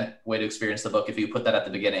interesting way to experience the book if you put that at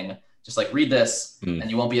the beginning, just like read this and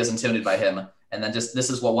you won't be as intimidated by him. And then just, this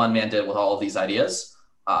is what one man did with all of these ideas.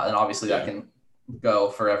 And obviously that can go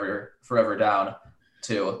forever down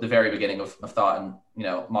to the very beginning of thought and,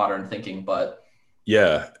 modern thinking. But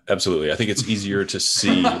yeah, absolutely. I think it's easier to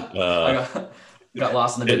see. I got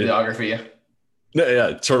lost in the bibliography. No,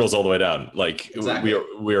 yeah, turtles all the way down. Like exactly.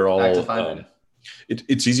 we're all.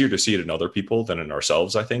 It's easier to see it in other people than in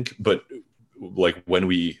ourselves, I think. But like when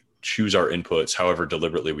we choose our inputs, however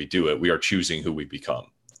deliberately we do it, we are choosing who we become.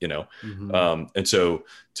 And so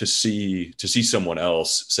to see someone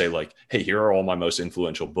else say like, "Hey, here are all my most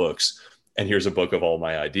influential books, and here's a book of all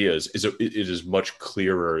my ideas," it is much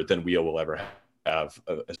clearer than we will ever have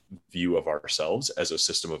a view of ourselves as a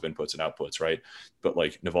system of inputs and outputs, right? But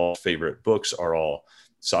like Naval's favorite books are all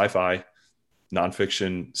sci-fi,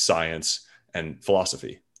 nonfiction, science, and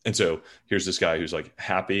philosophy. And so here's this guy who's like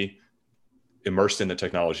happy, immersed in the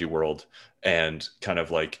technology world, and kind of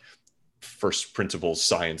like first principles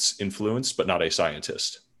science influenced, but not a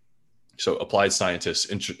scientist. So applied scientists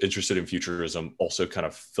interested in futurism, also kind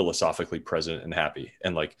of philosophically present and happy.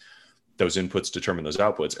 And like those inputs determine those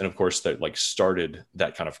outputs. And of course that like started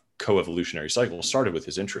that kind of co-evolutionary cycle started with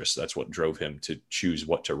his interests. That's what drove him to choose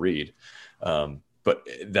what to read. But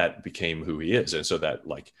that became who he is. And so that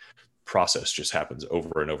like process just happens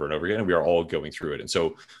over and over and over again. And we are all going through it. And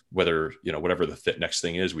so whether, whatever the next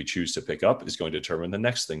thing is we choose to pick up is going to determine the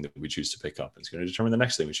next thing that we choose to pick up. It's going to determine the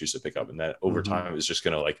next thing we choose to pick up. And that over time is just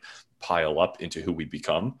going to like pile up into who we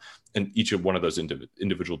become. And each of one of those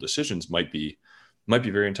individual decisions might be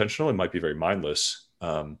very intentional and might be very mindless.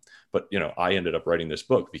 But, I ended up writing this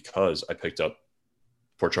book because I picked up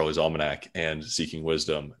Poor Charlie's Almanack and Seeking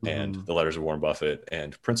Wisdom and the Letters of Warren Buffett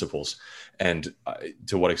and Principles. And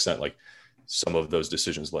to what extent, like some of those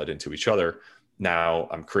decisions led into each other. Now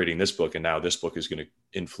I'm creating this book, and now this book is going to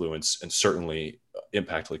influence and certainly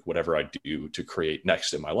impact like whatever I do to create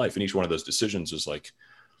next in my life. And each one of those decisions is like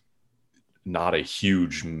not a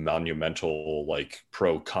huge monumental like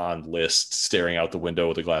pro con list staring out the window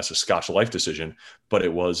with a glass of scotch life decision, but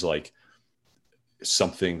it was like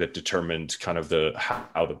something that determined kind of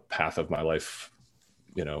how the path of my life,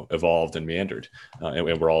 evolved and meandered.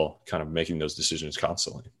 And we're all kind of making those decisions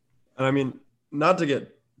constantly. And I mean, not to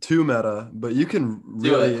get too meta, but you can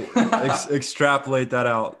really extrapolate that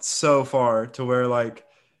out so far to where like,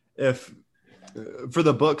 if for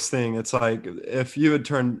the books thing, it's like if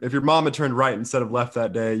your mom had turned right instead of left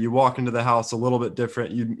that day, you walk into the house a little bit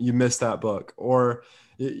different. You miss that book. Or,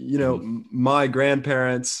 my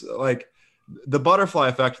grandparents, like the butterfly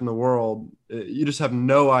effect in the world, you just have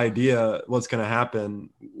no idea what's going to happen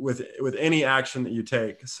with any action that you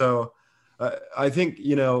take. So I think,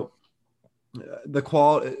 the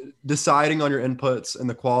quality, deciding on your inputs and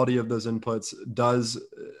the quality of those inputs does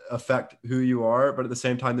affect who you are. But at the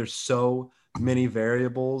same time, there's so many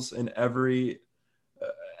variables in every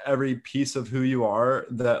piece of who you are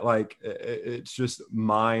that like it's just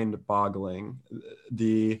mind boggling.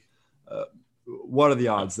 What are the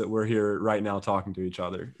odds that we're here right now talking to each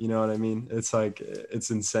other? You know what I mean? It's like,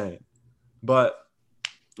 it's insane. But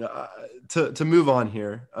to move on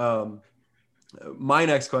here, my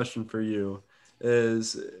next question for you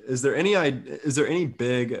is there any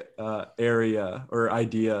big area or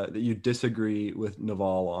idea that you disagree with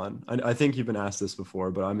Naval on? I think you've been asked this before,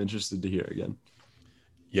 but I'm interested to hear again.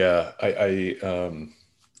 Yeah, I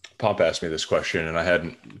Pomp asked me this question and I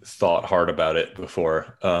hadn't thought hard about it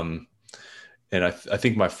before. And I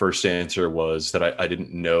think my first answer was that I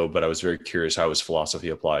didn't know, but I was very curious how his philosophy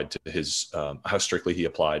applied to his, how strictly he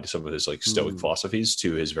applied some of his like stoic philosophies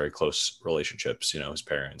to his very close relationships, his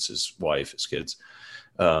parents, his wife, his kids.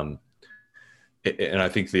 And I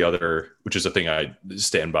think the other, which is a thing I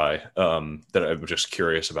stand by, that I'm just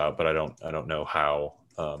curious about, but I don't know how,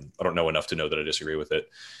 I don't know enough to know that I disagree with it.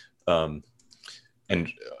 And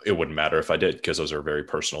it wouldn't matter if I did, because those are very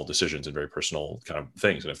personal decisions and very personal kind of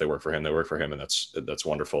things. And if they work for him, they work for him. And that's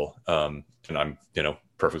wonderful. And I'm,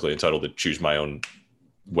 perfectly entitled to choose my own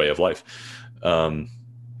way of life.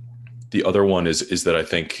 The other one is that I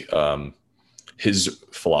think his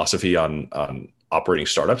philosophy on operating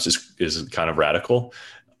startups is kind of radical.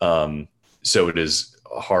 So it is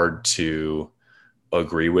hard to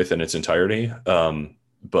agree with in its entirety.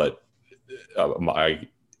 But I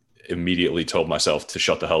immediately told myself to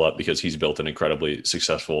shut the hell up because he's built an incredibly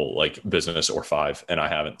successful like business or 5 and I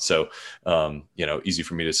haven't. So, easy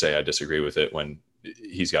for me to say I disagree with it when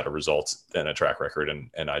he's got a result and a track record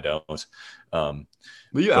and I don't.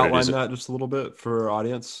 Will you outline that just a little bit for our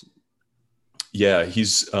audience? Yeah,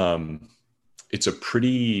 he's, it's a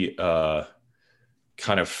pretty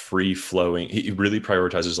kind of free flowing. He really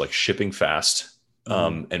prioritizes like shipping fast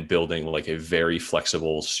and building like a very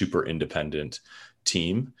flexible, super independent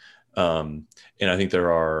team. And I think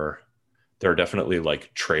there are definitely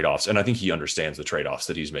like trade-offs, and I think he understands the trade-offs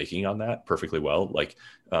that he's making on that perfectly well. Like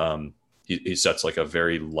he sets like a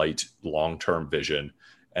very light long-term vision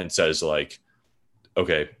and says like,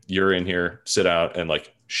 okay, you're in here, sit out and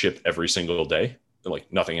like ship every single day.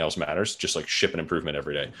 Like nothing else matters. Just like ship an improvement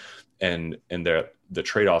every day. And the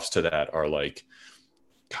trade-offs to that are like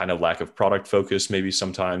kind of lack of product focus. Maybe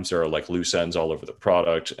sometimes there are like loose ends all over the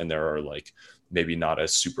product, and there are like maybe not a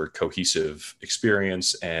super cohesive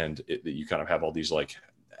experience, and you kind of have all these like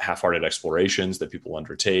half-hearted explorations that people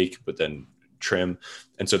undertake, but then trim.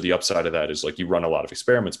 And so the upside of that is like you run a lot of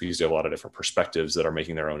experiments because you have a lot of different perspectives that are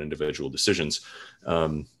making their own individual decisions.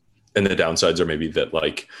 And the downsides are maybe that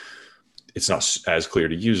like it's not as clear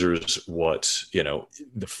to users what,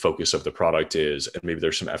 the focus of the product is. And maybe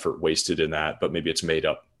there's some effort wasted in that, but maybe it's made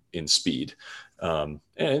up in speed. And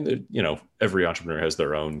every entrepreneur has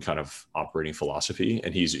their own kind of operating philosophy,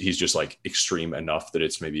 and he's just like extreme enough that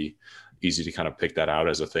it's maybe easy to kind of pick that out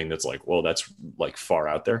as a thing that's like, well, that's like far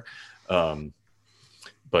out there.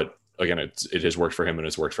 But again, it has worked for him and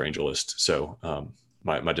it's worked for AngelList. So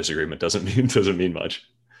my disagreement doesn't mean much.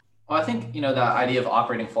 Well, I think, that idea of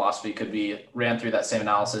operating philosophy could be ran through that same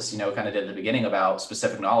analysis, kind of did at the beginning about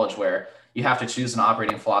specific knowledge, where you have to choose an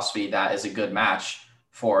operating philosophy that is a good match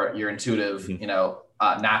for your intuitive,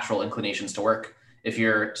 natural inclinations to work. If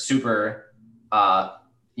you're super,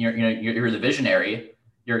 you're the visionary,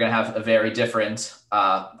 you're going to have a very different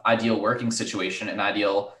ideal working situation, an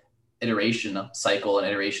ideal iteration cycle and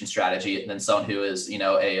iteration strategy than someone who is,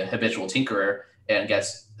 a habitual tinkerer and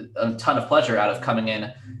gets a ton of pleasure out of coming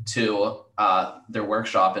in to their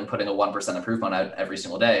workshop and putting a 1% improvement out every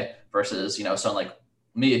single day versus, someone like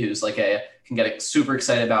me who's like can get super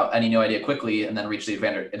excited about any new idea quickly and then reach the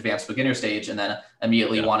advanced beginner stage and then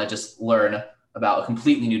immediately want to just learn about a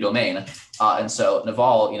completely new domain. And so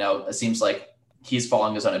Naval, it seems like he's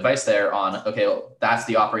following his own advice there on, okay, well, that's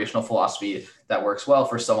the operational philosophy that works well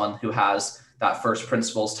for someone who has that first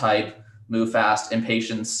principles type, move fast,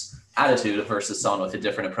 impatience attitude versus someone with a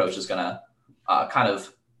different approach is going to kind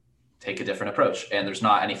of take a different approach. And there's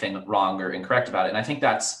not anything wrong or incorrect about it. And I think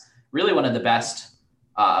that's really one of the best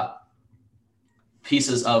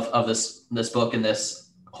pieces of this book and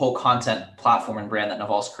this whole content platform and brand that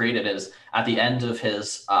Naval's created is at the end of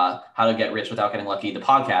his How to Get Rich Without Getting Lucky, the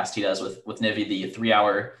podcast he does with Nivi, the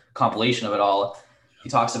 3-hour compilation of it all. He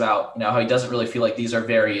talks about, how he doesn't really feel like these are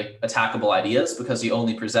very attackable ideas because he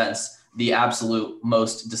only presents the absolute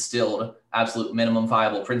most distilled, absolute minimum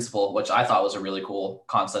viable principle, which I thought was a really cool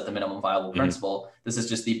concept, the minimum viable principle. This is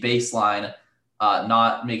just the baseline,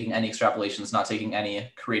 not making any extrapolations, not taking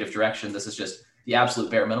any creative direction. This is just the absolute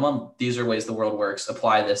bare minimum. These are ways the world works.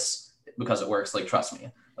 Apply this because it works. Like, trust me.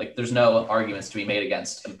 Like, there's no arguments to be made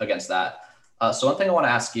against that. So one thing I want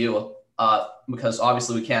to ask you, because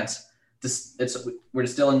obviously we can't,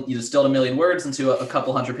 you distilled 1 million words into a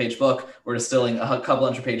couple 100-page book. We're distilling a couple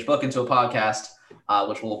 100-page book into a podcast,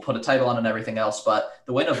 which we'll put a title on and everything else. But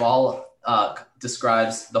the way Naval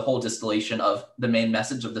describes the whole distillation of the main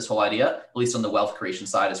message of this whole idea, at least on the wealth creation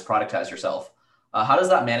side, is productize yourself. How does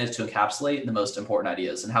that manage to encapsulate the most important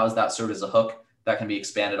ideas? And how is that served as a hook that can be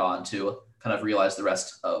expanded on to kind of realize the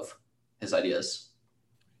rest of his ideas?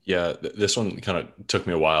 Yeah, this one kind of took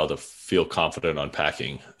me a while to feel confident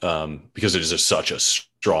unpacking because it is such a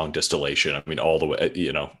strong distillation. I mean, all the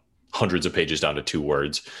way, hundreds of pages down to 2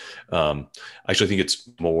 words. I actually think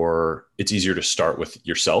it's easier to start with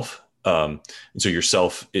yourself. And so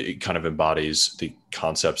yourself, it kind of embodies the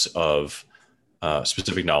concepts of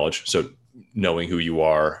specific knowledge. So knowing who you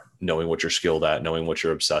are, knowing what you're skilled at, knowing what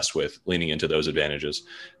you're obsessed with, leaning into those advantages,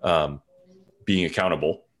 being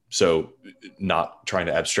accountable. So not trying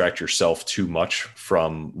to abstract yourself too much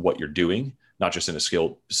from what you're doing, not just in a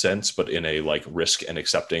skill sense, but in a like risk and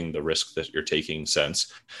accepting the risk that you're taking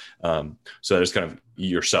sense. So that is kind of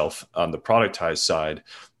yourself. On the productized side,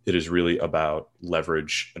 it is really about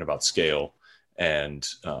leverage and about scale and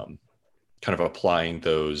kind of applying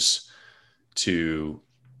those to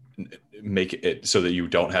make it so that you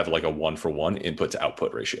don't have like a 1-for-1 input to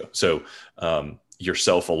output ratio. So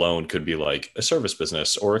yourself alone could be like a service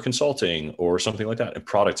business or a consulting or something like that. And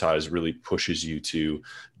productize really pushes you to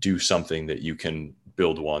do something that you can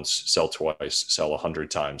build once, sell twice, sell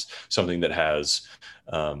 100 times, something that has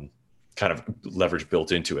kind of leverage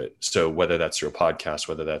built into it. So whether that's through a podcast,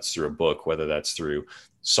 whether that's through a book, whether that's through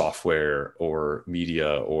software or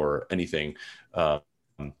media or anything, or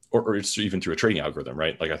it's even through a trading algorithm,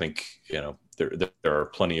 right? Like I think, there are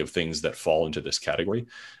plenty of things that fall into this category.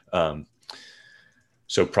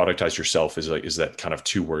 So productize yourself is that kind of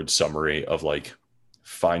 2-word summary of like,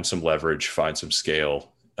 find some leverage, find some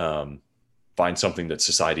scale, find something that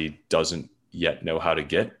society doesn't yet know how to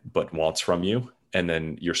get, but wants from you. And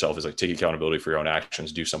then yourself is like, take accountability for your own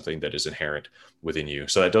actions, do something that is inherent within you.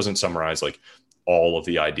 So that doesn't summarize like all of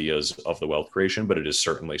the ideas of the wealth creation, but it is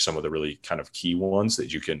certainly some of the really kind of key ones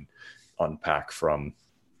that you can unpack from,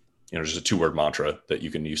 just a 2-word mantra that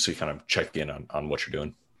you can use to kind of check in on what you're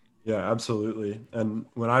doing. Yeah, absolutely. And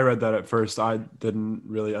when I read that at first, I didn't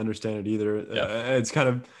really understand it either. Yeah. It's kind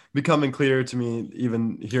of becoming clear to me,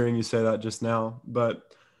 even hearing you say that just now. But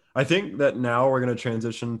I think that now we're going to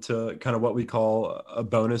transition to kind of what we call a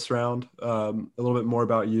bonus round, a little bit more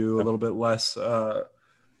about you, a little bit less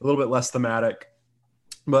thematic.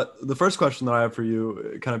 But the first question that I have for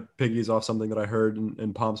you kind of piggies off something that I heard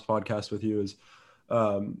in Palm's podcast with you is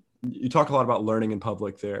you talk a lot about learning in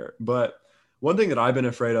public there, but one thing that I've been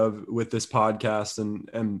afraid of with this podcast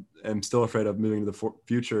and am still afraid of moving to the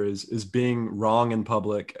future is being wrong in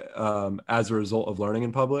public as a result of learning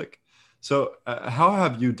in public. So how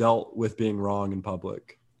have you dealt with being wrong in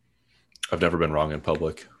public? I've never been wrong in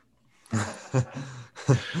public.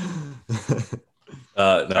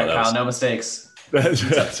 Kyle, no mistakes. We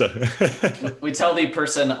tell the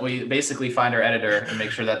person, we basically find our editor and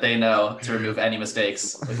make sure that they know to remove any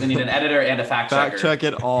mistakes. We need an editor and a fact checker. Fact check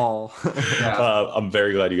it all. Yeah. I'm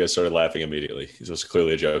very glad you guys started laughing immediately. This was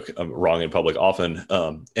clearly a joke. I'm wrong in public often.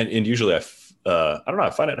 And usually I don't know, I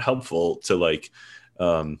find it helpful to like,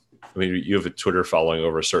 you have a Twitter following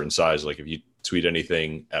over a certain size. Like if you tweet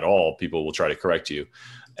anything at all, people will try to correct you.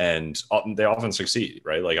 And they often succeed,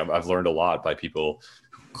 right? Like I've learned a lot by people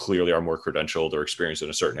clearly are more credentialed or experienced in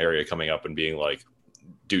a certain area coming up and being like,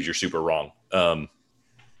 dude, you're super wrong.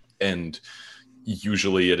 And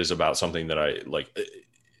usually it is about something that I like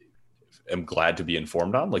am glad to be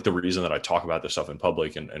informed on. Like the reason that I talk about this stuff in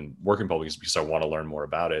public and work in public is because I want to learn more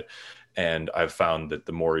about it. And I've found that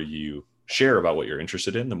the more you share about what you're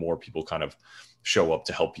interested in, the more people kind of show up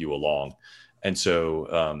to help you along. And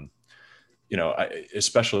so,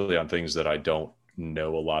 especially on things that I don't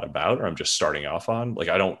know a lot about or I'm just starting off on, like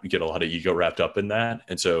I don't get a lot of ego wrapped up in that.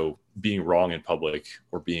 And so being wrong in public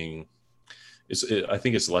or I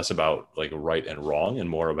think it's less about like right and wrong and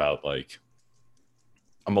more about like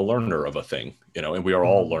I'm a learner of a thing, and we are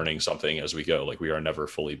all learning something as we go. Like, we are never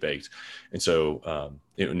fully baked. And so,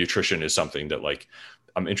 nutrition is something that, like,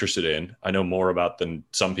 I'm interested in. I know more about than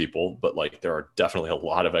some people, but like, there are definitely a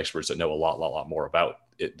lot of experts that know a lot more about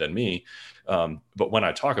it than me. But when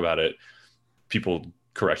I talk about it, people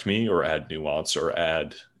correct me or add nuance or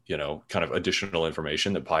add, kind of additional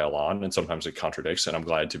information that pile on. And sometimes it contradicts, and I'm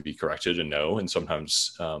glad to be corrected and know. And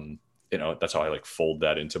sometimes, that's how I like fold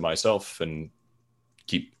that into myself and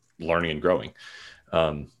keep learning and growing.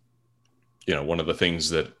 One of the things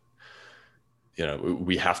that,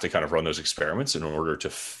 we have to kind of run those experiments in order to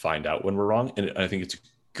find out when we're wrong. And I think it's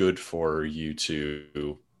good for you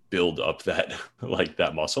to build up that, like,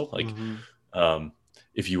 that muscle. Like,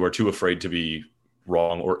 if you are too afraid to be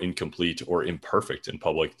wrong or incomplete or imperfect in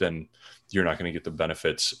public, then you're not going to get the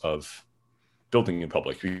benefits of building in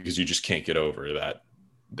public, because you just can't get over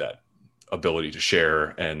that ability to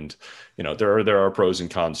share. And, there are pros and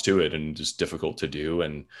cons to it, and it's difficult to do.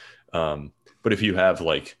 And, but if you have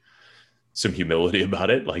like some humility about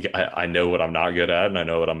it, like, I know what I'm not good at, and I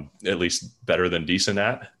know what I'm at least better than decent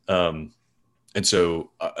at. And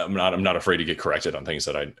so I'm not afraid to get corrected on things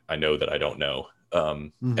that I know that I don't know.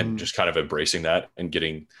 And just kind of embracing that and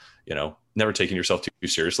getting, never taking yourself too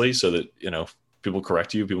seriously, so that, people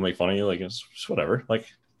correct you, people make fun of you. Like, it's whatever. Like,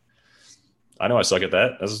 I know I suck at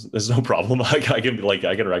that. There's no problem. Like, I can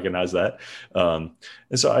recognize that. And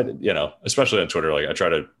so especially on Twitter, like, I try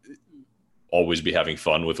to always be having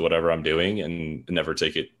fun with whatever I'm doing and never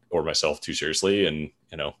take it or myself too seriously. And,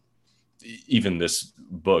 even this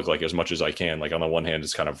book, like, as much as I can, like, on the one hand,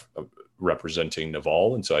 it's kind of representing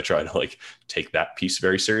Naval. And so I try to like take that piece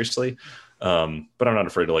very seriously. But I'm not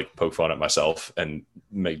afraid to like poke fun at myself and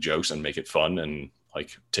make jokes and make it fun and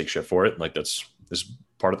like take shit for it. Like, that's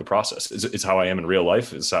part of the process. It's how I am in real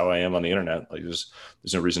life. It's how I am on the internet. Like, there's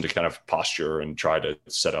no reason to kind of posture and try to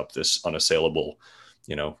set up this unassailable,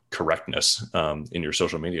 correctness in your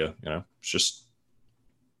social media. It's just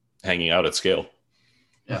hanging out at scale.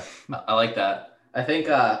 Yeah, I like that. I think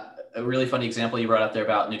a really funny example you brought up there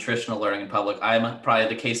about nutritional learning in public. I'm probably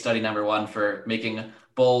the case study number one for making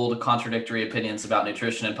bold, contradictory opinions about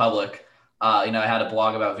nutrition in public. I had a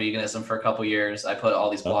blog about veganism for a couple years. I put all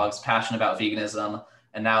these blogs, passionate about veganism.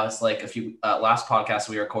 And now it's like last podcast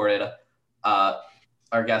we recorded,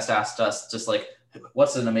 our guest asked us just like,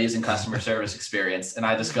 what's an amazing customer service experience? And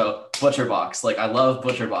I just go, ButcherBox. Like, I love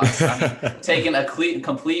ButcherBox. I mean, taking a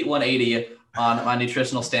complete 180 on my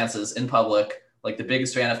nutritional stances in public. Like, the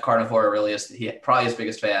biggest fan of carnivore, really is probably his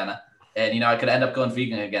biggest fan. And, I could end up going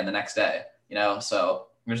vegan again the next day, so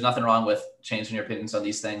there's nothing wrong with changing your opinions on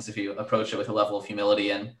these things if you approach it with a level of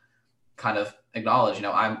humility and kind of acknowledge,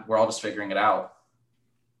 we're all just figuring it out.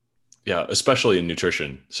 Yeah. Especially in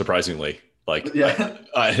nutrition, surprisingly. Like, yeah.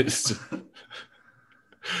 I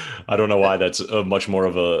don't know why that's much more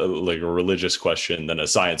of a religious question than a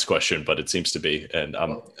science question, but it seems to be. And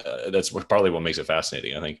that's partly what makes it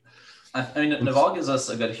fascinating, I think. I mean, Naval gives us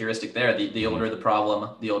a good heuristic there. The older the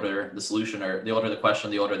problem, the older the solution, or the older the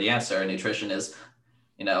question, the older the answer. And nutrition is,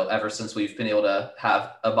 ever since we've been able to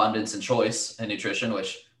have abundance and choice in nutrition,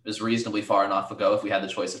 which is reasonably far enough ago, if we had the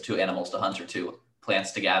choice of 2 animals to hunt or 2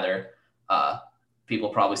 plants to gather, people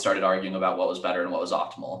probably started arguing about what was better and what was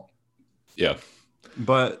optimal. Yeah.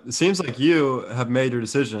 But it seems like you have made your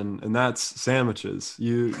decision, and that's sandwiches.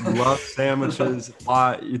 You love sandwiches a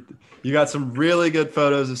lot. You got some really good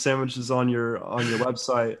photos of sandwiches on your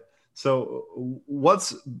website. So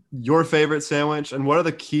what's your favorite sandwich, and what are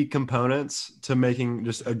the key components to making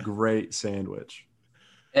just a great sandwich?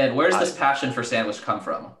 And where's this passion for sandwich come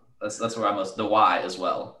from? That's where the why as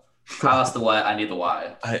well. Tell us the why. I need the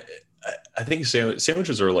why. I think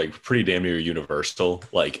sandwiches are like pretty damn near universal.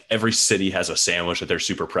 Like, every city has a sandwich that they're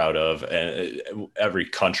super proud of, and every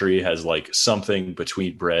country has like something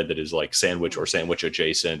between bread that is like sandwich or sandwich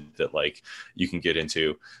adjacent that like you can get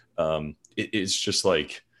into. It's just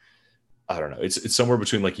like, I don't know. It's somewhere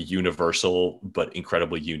between like universal but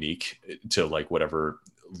incredibly unique to like whatever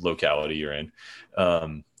locality you're in.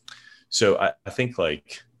 So I think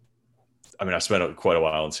like, I spent quite a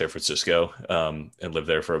while in San Francisco and lived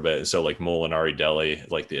there for a bit. So like Molinari Deli,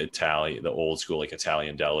 like the old school like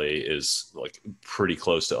Italian deli, is like pretty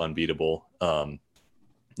close to unbeatable.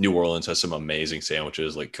 New Orleans has some amazing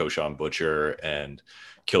sandwiches, like Cochon Butcher and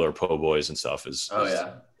Killer Po' Boys and stuff is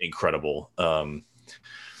incredible.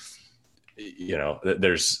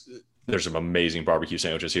 There's some amazing barbecue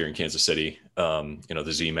sandwiches here in Kansas City. The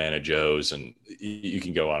Z-Man at Joe's, and you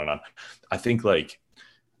can go on and on. I think like,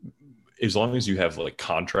 as long as you have like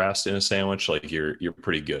contrast in a sandwich, like you're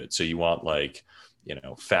pretty good. So you want like,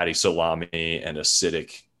 fatty salami and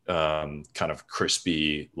acidic kind of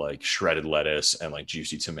crispy, like shredded lettuce and like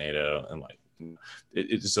juicy tomato, and like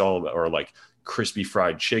it's all about, or like crispy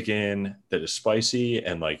fried chicken that is spicy,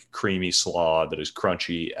 and like creamy slaw that is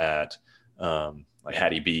crunchy at like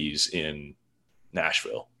Hattie B's in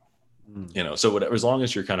Nashville. So whatever, as long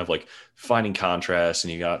as you're kind of like finding contrast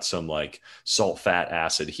and you got some like salt, fat,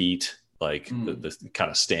 acid, heat, like the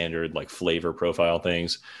kind of standard like flavor profile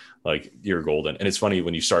things, like you're golden. And it's funny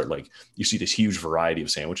when you start, like you see this huge variety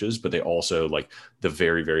of sandwiches, but they also, like the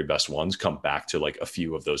very, very best ones come back to like a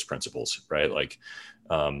few of those principles, right? Like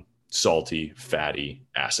salty, fatty,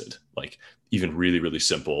 acid, like even really, really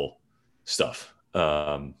simple stuff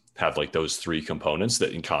have like those three components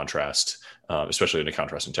that in contrast, especially in a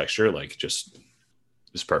contrasting texture, like just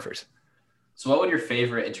is perfect. So what would your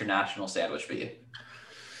favorite international sandwich be?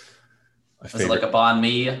 Is it like a banh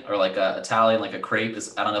mi or like a Italian, like a crepe?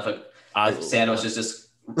 I don't know if a sandwich is just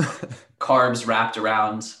carbs wrapped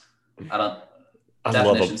around.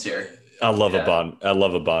 Definitions here. I love a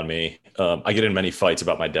banh mi. I get in many fights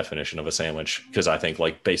about my definition of a sandwich, because I think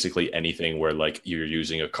like basically anything where like you're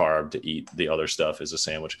using a carb to eat the other stuff is a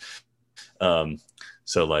sandwich.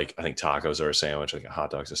 So like I think tacos are a sandwich, like a hot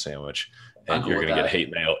dog's a sandwich, and you're gonna get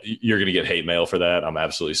hate mail. You're gonna get hate mail for that. I'm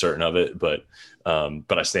absolutely certain of it, but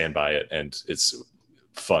I stand by it, and it's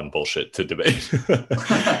fun bullshit to debate.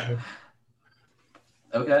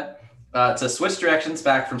 Okay. To switch directions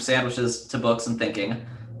back from sandwiches to books and thinking,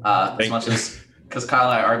 as much as, because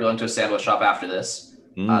Kyle and I are going to a sandwich shop after this.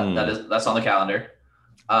 That's on the calendar.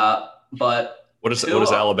 But what does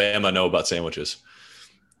Alabama know about sandwiches?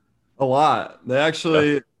 A lot. They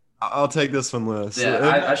actually, I'll take this one, Lewis.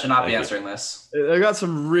 Yeah, I should not be answering this. They got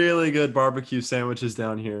some really good barbecue sandwiches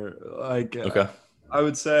down here. Like, okay. I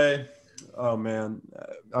would say, oh man,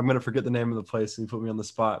 I'm going to forget the name of the place and you put me on the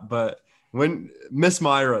spot. But when Miss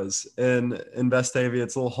Myra's in Vestavia,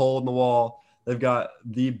 it's a little hole in the wall. They've got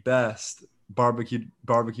the best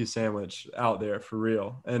barbecue sandwich out there for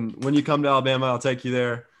real. And when you come to Alabama, I'll take you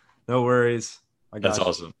there. No worries. That's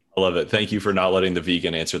awesome. I love it. Thank you for not letting the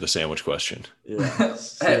vegan answer the sandwich question. Yeah.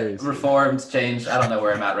 Hey, reformed, changed. I don't know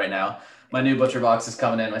where I'm at right now. My new butcher box is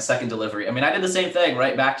coming in, my second delivery. I mean, I did the same thing,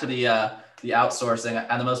 right? Back to the outsourcing.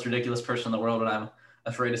 I'm the most ridiculous person in the world, and I'm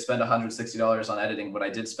afraid to spend $160 on editing, but I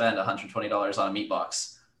did spend $120 on a meat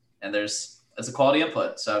box. And it's a quality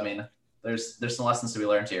input. So, I mean, there's some lessons to be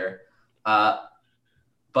learned here. But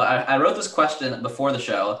I wrote this question before the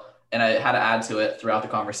show, and I had to add to it throughout the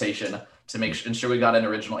conversation to ensure we got an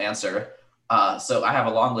original answer. So I have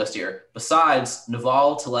a long list here. Besides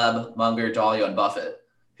Naval, Taleb, Munger, Dalio, and Buffett,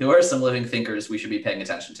 who are some living thinkers we should be paying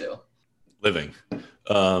attention to? Living.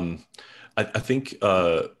 I think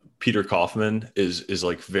Peter Kaufman is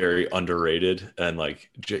like very underrated, and like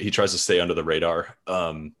he tries to stay under the radar.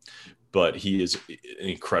 But he is an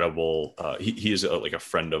incredible, he is like a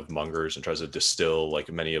friend of Munger's and tries to distill like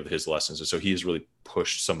many of his lessons. And so he has really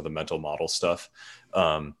pushed some of the mental model stuff.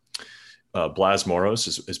 Blas Moros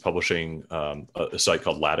is publishing a site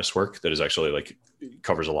called Lattice Work that is actually like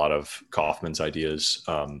covers a lot of Kaufman's ideas.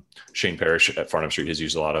 Shane Parrish at Farnham Street has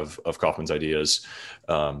used a lot of Kaufman's ideas.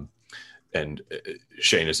 And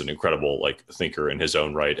Shane is an incredible like thinker in his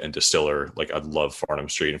own right and distiller. Like I love Farnham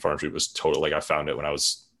Street, and Farnham Street was totally, like I found it when I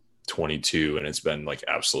was 22, and it's been like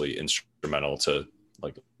absolutely instrumental to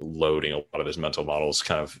like loading a lot of his mental models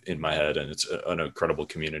kind of in my head. And it's an incredible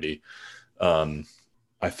community.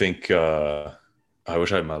 I think I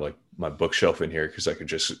wish I had my bookshelf in here, because I could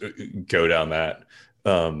just go down that.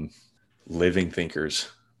 Living thinkers.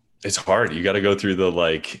 It's hard. You got to go through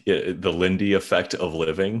the Lindy effect of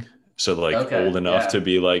living. So like old enough to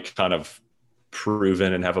be like kind of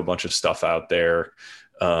proven and have a bunch of stuff out there,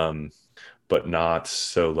 but not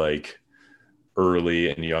so like early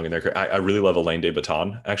and young in their career. I really love Alain de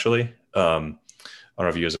Botton, actually. I don't know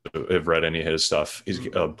if you guys have read any of his stuff. He's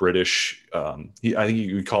a British, I think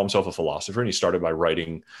he would call himself a philosopher, and he started by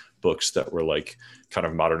writing books that were like kind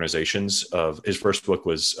of modernizations of, his first book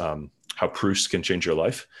was How Proust Can Change Your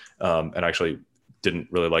Life. And I actually didn't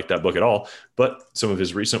really like that book at all, but some of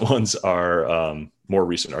his recent ones are more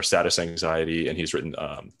recent, are Status Anxiety. And he's written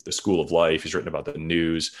The School of Life. He's written about the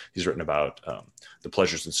news. He's written about The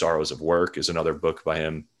Pleasures and Sorrows of Work is another book by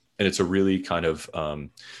him. And it's a really kind of,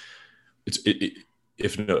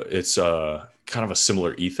 it's kind of a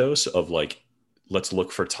similar ethos of like, let's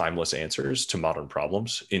look for timeless answers to modern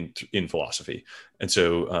problems in philosophy. And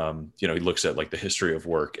so, he looks at like the history of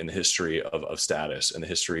work and the history of status and the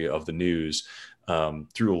history of the news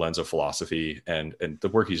through a lens of philosophy. And the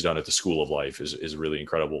work he's done at the School of Life is really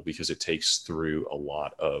incredible, because it takes through a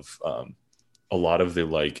lot of the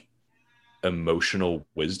like emotional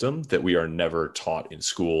wisdom that we are never taught in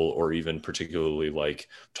school, or even particularly like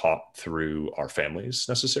taught through our families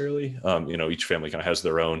necessarily. Each family kind of has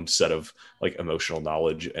their own set of like emotional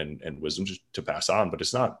knowledge and wisdom to pass on, but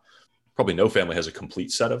it's not, probably no family has a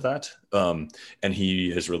complete set of that. And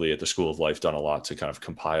he has really at the School of Life done a lot to kind of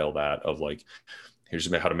compile that of like,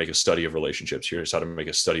 here's how to make a study of relationships. Here's how to make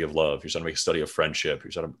a study of love. Here's how to make a study of friendship.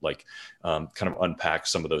 Here's how to like kind of unpack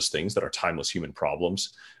some of those things that are timeless human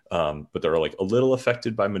problems, but they're like a little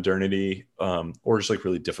affected by modernity, or just like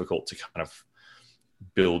really difficult to kind of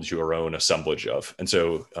build your own assemblage of. And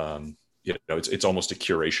so, it's almost a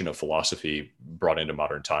curation of philosophy brought into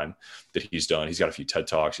modern time that he's done. He's got a few TED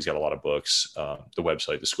Talks. He's got a lot of books. The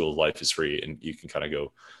website, the School of Life, is free, and you can kind of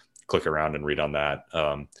go click around and read on that.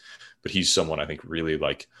 But he's someone I think really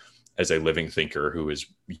like as a living thinker who is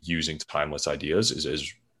using timeless ideas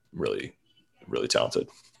is really, really talented.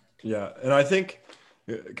 Yeah. And I think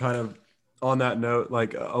kind of on that note,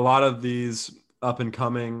 like a lot of these up and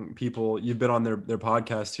coming people, you've been on their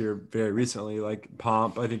podcast here very recently, like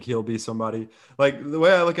Pomp, I think he'll be somebody. Like the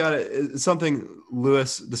way I look at it is something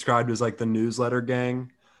Lewis described as like the newsletter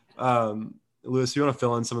gang. Lewis, you want to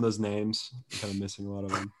fill in some of those names? I'm kind of missing a lot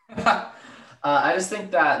of them. I just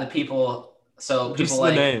think that the people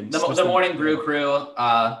like names, the Morning Brew crew,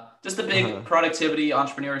 just the big productivity,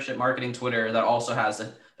 entrepreneurship, marketing Twitter that also has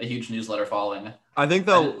a huge newsletter following. I think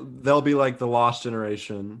they'll be like the lost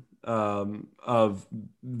generation of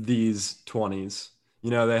these 20s.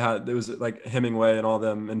 There was like Hemingway and all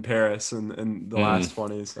them in Paris and the last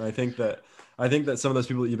 20s. And I think that some of those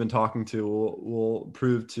people that you've been talking to will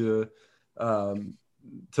prove to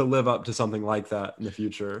live up to something like that in the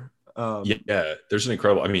future. There's an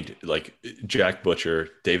incredible, like Jack Butcher,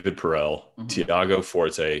 David Perel, Tiago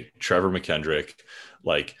Forte, Trevor McKendrick,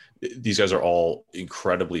 like these guys are all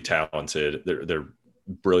incredibly talented. They're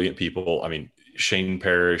brilliant people. Shane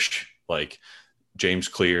Parrish, like James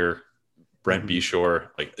Clear, Brent Beshore,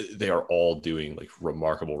 like they are all doing like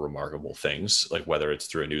remarkable things, like whether it's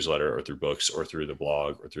through a newsletter or through books or through the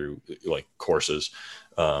blog or through like courses.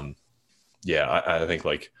 I think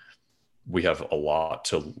like we have a lot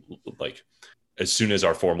to like, as soon as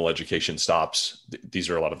our formal education stops, these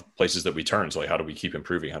are a lot of places that we turn. So like, how do we keep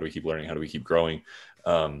improving? How do we keep learning? How do we keep growing?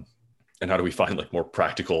 And how do we find like more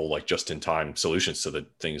practical, like just in time solutions to the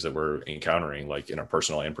things that we're encountering, like in our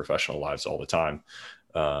personal and professional lives all the time?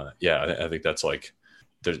 I think that's like,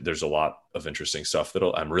 there's a lot of interesting stuff that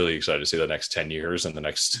I'm really excited to see the next 10 years and the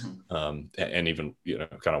next, and even,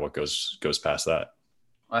 kind of what goes past that.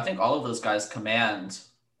 I think all of those guys command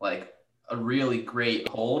like a really great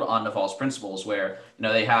hold on Naval's principles where,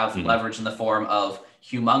 they have leverage in the form of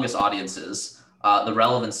humongous audiences, the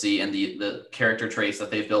relevancy and the character traits that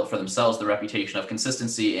they've built for themselves, the reputation of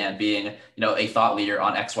consistency and being, a thought leader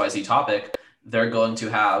on XYZ topic. They're going to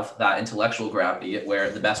have that intellectual gravity where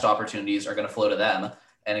the best opportunities are going to flow to them.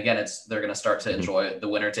 And again, they're going to start to enjoy the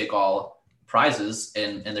winner take all prizes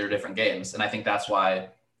in their different games. And I think that's why,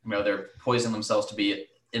 they're poising themselves to be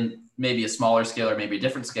in maybe a smaller scale or maybe a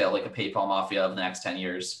different scale, like a PayPal mafia of the next 10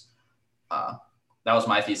 years. That was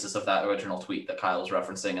my thesis of that original tweet that Kyle was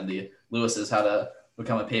referencing, and the Lewis's how to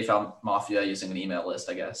become a PayPal mafia using an email list,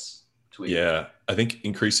 I guess. Tweet. Yeah. I think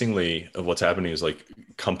increasingly of what's happening is like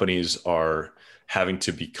companies are having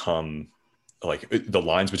to become like the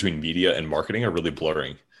lines between media and marketing are really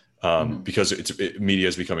blurring. Because media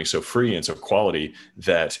is becoming so free and so quality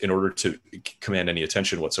that in order to command any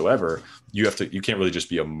attention whatsoever, you can't really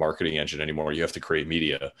just be a marketing engine anymore. You have to create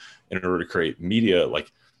media. And in order to create media,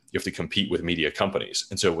 like you have to compete with media companies.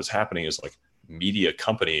 And so what's happening is like media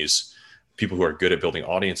companies, people who are good at building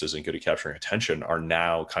audiences and good at capturing attention are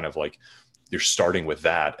now kind of like, you're starting with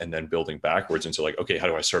that and then building backwards into like, okay, how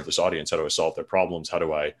do I serve this audience? How do I solve their problems? How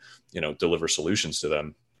do I, deliver solutions to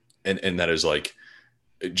them? And that is like,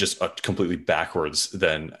 just completely backwards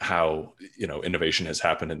than how, innovation has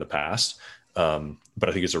happened in the past. But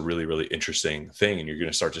I think it's a really, really interesting thing. And you're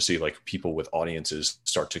going to start to see like people with audiences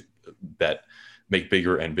start to make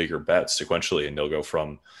bigger and bigger bets sequentially. And they'll go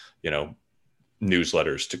from,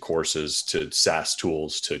 newsletters to courses to SaaS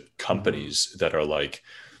tools to companies that are like,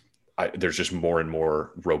 there's just more and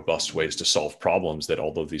more robust ways to solve problems that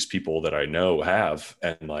all of these people that I know have.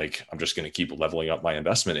 And like, I'm just going to keep leveling up my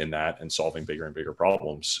investment in that and solving bigger and bigger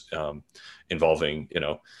problems, involving,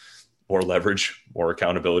 more leverage, more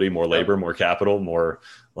accountability, more labor, more capital, more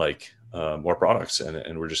products.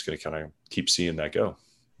 And we're just going to kind of keep seeing that go.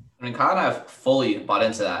 Kyle and I have fully bought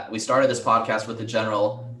into that. We started this podcast with the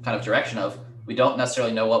general kind of direction of, we don't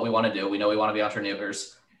necessarily know what we want to do. We know we want to be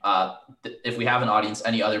entrepreneurs. If we have an audience,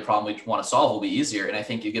 any other problem we want to solve will be easier. And I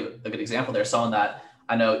think you give a good example there, someone that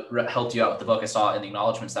I know helped you out with the book. I saw in the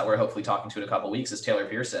acknowledgments that we're hopefully talking to in a couple of weeks is Taylor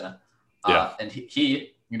Pearson. And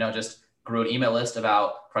he, just grew an email list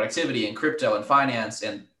about productivity and crypto and finance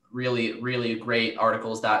and really, really great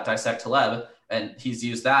articles that dissect Taleb. And he's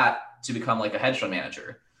used that to become like a hedge fund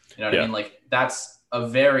manager. You know what I mean? Like that's a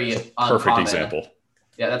very perfect example.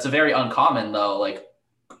 Yeah. That's a very uncommon though, like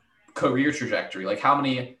career trajectory. Like how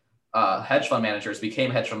many hedge fund managers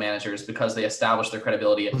became hedge fund managers because they established their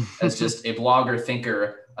credibility as just a blogger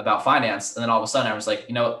thinker about finance. And then all of a sudden I was like,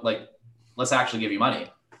 let's actually give you money.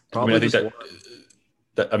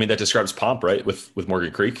 I think that describes Pomp, right? With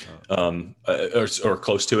Morgan Creek, or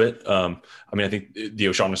close to it. I think the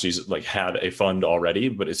O'Shaughnessy's like had a fund already,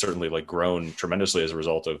 but it's certainly like grown tremendously as a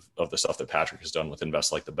result of the stuff that Patrick has done with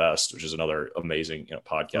Invest Like the Best, which is another amazing,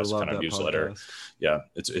 podcast kind of newsletter. Podcast. Yeah.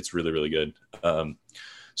 It's really, really good.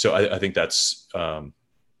 So I think that's, I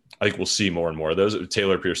think we'll see more and more of those.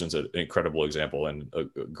 Taylor Pearson's an incredible example and a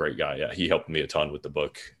great guy. Yeah. He helped me a ton with the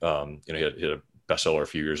book. He had a bestseller a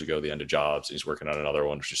few years ago, The End of Jobs. He's working on another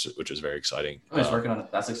one, which is very exciting. Oh, he's working on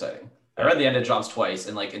it. That's exciting. I read The End of Jobs twice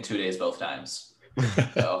in 2 days, both times.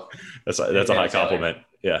 So that's a high compliment.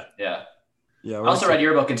 Yeah. Yeah. I also read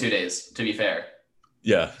your book in 2 days, to be fair.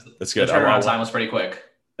 Yeah, that's good. The turnaround time was pretty quick.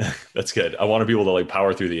 That's good. I want to be able to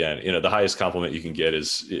power through the end. The highest compliment you can get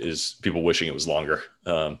is people wishing it was longer.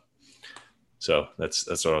 So that's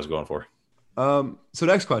what I was going for. So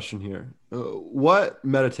next question here. What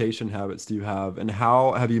meditation habits do you have and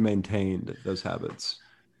how have you maintained those habits?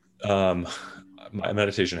 My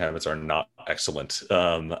meditation habits are not excellent.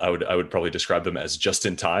 I would probably describe them as just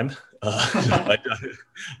in time. I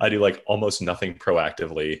do almost nothing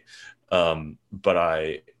proactively. But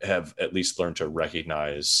I have at least learned to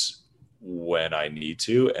recognize when I need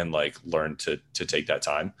to and learn to take that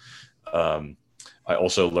time. I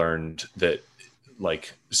also learned that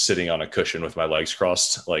sitting on a cushion with my legs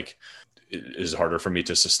crossed, it is harder for me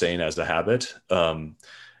to sustain as a habit.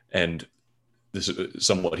 And this is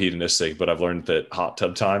somewhat hedonistic, but I've learned that hot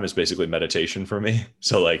tub time is basically meditation for me.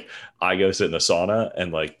 So I go sit in the sauna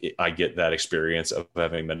and I get that experience of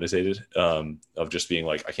having meditated, of just being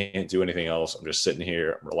I can't do anything else. I'm just sitting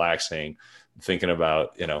here, I'm relaxing, thinking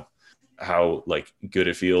about, how good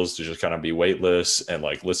it feels to just kind of be weightless and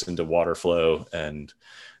listen to water flow. And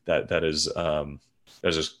that is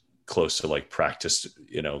as close to practiced,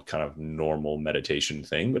 kind of normal meditation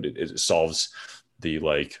thing, but it solves the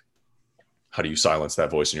how do you silence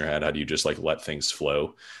that voice in your head? How do you just let things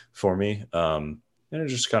flow for me? And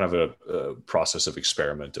it's just kind of a process of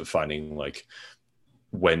experiment of finding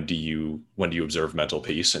when do you observe mental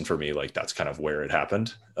peace? And for me, that's kind of where it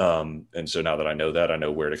happened. And so now that I know that, I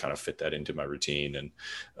know where to kind of fit that into my routine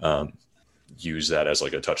and use that as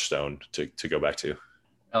a touchstone to go back to.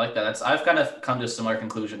 I like that. I've kind of come to a similar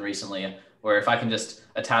conclusion recently, where if I can just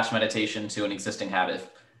attach meditation to an existing habit,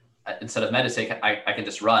 instead of meditate, I can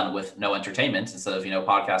just run with no entertainment instead of,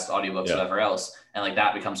 podcasts, audiobooks, whatever else. And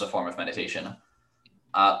that becomes a form of meditation.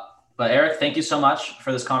 But Eric, thank you so much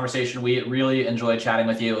for this conversation. We really enjoyed chatting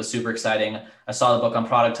with you. It was super exciting. I saw the book on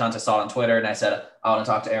Product Hunt. I saw it on Twitter and I said, I want to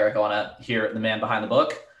talk to Eric. I want to hear the man behind the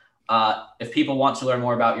book. If people want to learn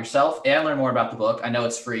more about yourself and learn more about the book, I know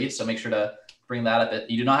it's free. So make sure to bring that up.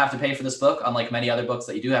 You do not have to pay for this book, unlike many other books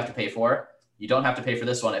that you do have to pay for. You don't have to pay for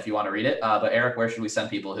this one if you want to read it. But Eric, where should we send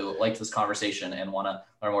people who liked this conversation and want to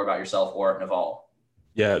learn more about yourself or Naval?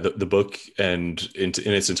 Yeah, the book and in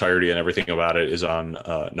its entirety and everything about it is on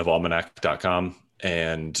Navalmanack.com.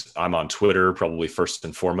 And I'm on Twitter, probably first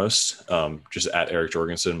and foremost, just at Eric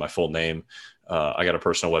Jorgenson, my full name. I got a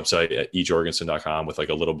personal website at ejorgenson.com with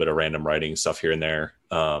a little bit of random writing stuff here and there.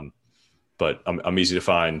 But I'm easy to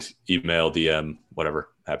find, email, DM, whatever.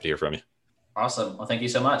 Happy to hear from you. Awesome. Well, thank you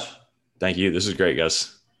so much. Thank you. This is great,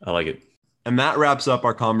 guys. I like it. And that wraps up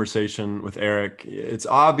our conversation with Eric. It's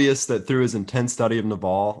obvious that through his intense study of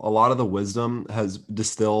Naval, a lot of the wisdom has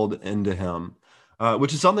distilled into him,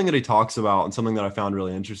 which is something that he talks about and something that I found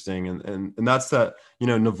really interesting. And that's that,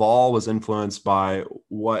 Naval was influenced by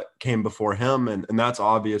what came before him. And that's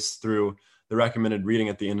obvious through the recommended reading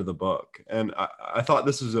at the end of the book. And I thought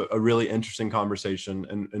this was a really interesting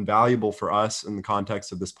conversation and valuable for us in the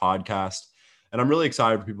context of this podcast. And I'm really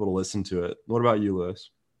excited for people to listen to it. What about you, Lewis?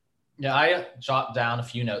 Yeah, I jot down a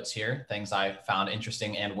few notes here, things I found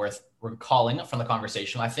interesting and worth recalling from the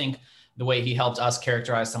conversation. I think the way he helped us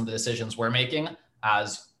characterize some of the decisions we're making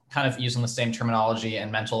as kind of using the same terminology and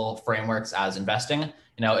mental frameworks as investing.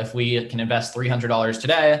 If we can invest $300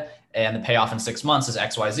 today and the payoff in 6 months is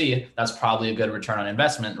XYZ, that's probably a good return on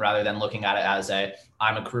investment rather than looking at it as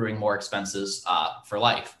I'm accruing more expenses for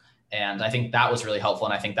life. And I think that was really helpful.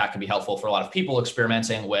 And I think that can be helpful for a lot of people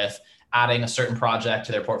experimenting with adding a certain project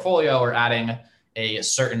to their portfolio or adding a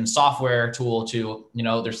certain software tool to,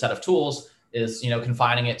 their set of tools is,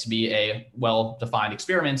 confining it to be a well-defined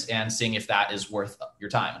experiment and seeing if that is worth your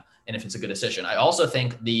time and if it's a good decision. I also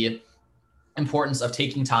think the importance of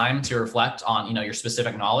taking time to reflect on, your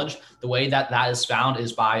specific knowledge. The way that is found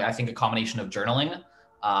is by, I think, a combination of journaling.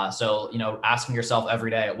 So, asking yourself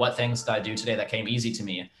every day, what things did I do today that came easy to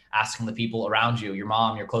me? Asking the people around you, your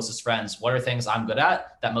mom, your closest friends, what are things I'm good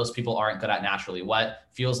at that most people aren't good at naturally? What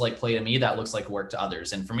feels like play to me that looks like work to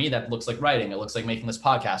others? And for me, that looks like writing. It looks like making this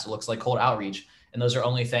podcast. It looks like cold outreach. And those are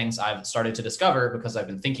only things I've started to discover because I've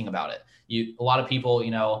been thinking about it. A lot of people,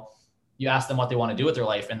 you ask them what they want to do with their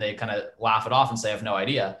life and they kind of laugh it off and say, I have no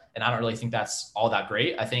idea. And I don't really think that's all that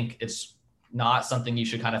great. I think it's not something you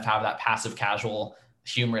should kind of have that passive, casual,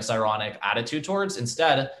 humorous, ironic attitude towards.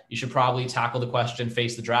 Instead, you should probably tackle the question,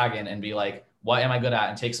 face the dragon, and be like, what am I good at?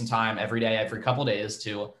 And take some time every day, every couple of days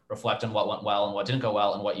to reflect on what went well and what didn't go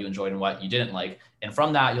well and what you enjoyed and what you didn't like. And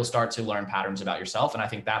from that, you'll start to learn patterns about yourself. And I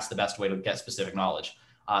think that's the best way to get specific knowledge.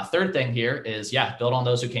 Third thing here is, build on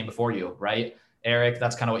those who came before you, right? Eric,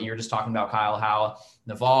 that's kind of what you were just talking about, Kyle, how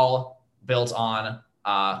Naval built on,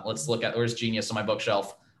 let's look at, where's Genius on my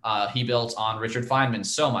bookshelf? He built on Richard Feynman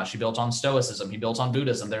so much. He built on Stoicism. He built on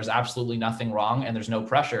Buddhism. There's absolutely nothing wrong, and there's no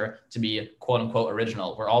pressure to be quote unquote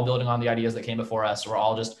original. We're all building on the ideas that came before us. We're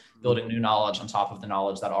all just building new knowledge on top of the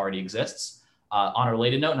knowledge that already exists. On a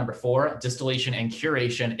related note, number 4, distillation and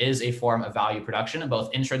curation is a form of value production, both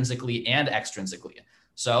intrinsically and extrinsically.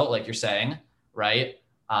 So like you're saying, right,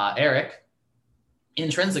 Eric,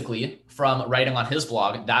 intrinsically from writing on his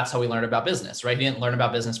blog, that's how he learned about business, right? He didn't learn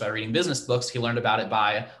about business by reading business books. He learned about it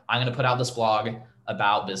by, I'm going to put out this blog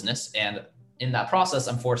about business. And in that process,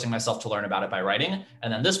 I'm forcing myself to learn about it by writing.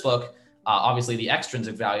 And then this book, obviously the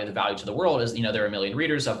extrinsic value, the value to the world is, there are a million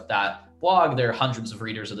readers of that blog. There are hundreds of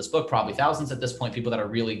readers of this book, probably thousands at this point, people that are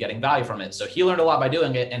really getting value from it. So he learned a lot by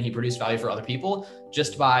doing it, and he produced value for other people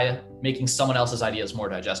just by making someone else's ideas more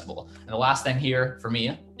digestible. And the last thing here for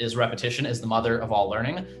me is repetition is the mother of all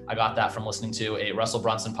learning. I got that from listening to a Russell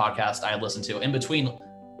Brunson podcast I had listened to in between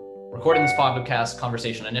recording this podcast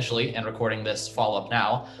conversation initially and recording this follow-up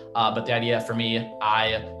now. But the idea for me,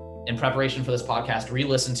 in preparation for this podcast,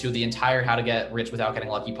 re-listened to the entire How to Get Rich Without Getting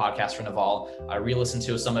Lucky podcast for Naval. I re-listened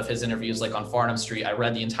to some of his interviews like on Farnham Street. I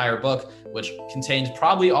read the entire book, which contained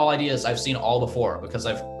probably all ideas I've seen all before because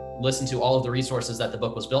I've listened to all of the resources that the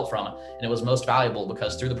book was built from. And it was most valuable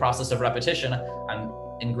because through the process of repetition, I'm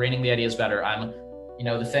ingraining the ideas better. I'm,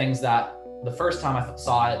 the things that the first time I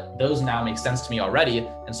saw it, those now make sense to me already.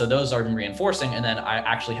 And so those are reinforcing. And then I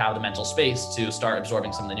actually have the mental space to start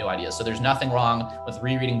absorbing some of the new ideas. So there's nothing wrong with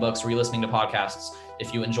rereading books, re-listening to podcasts.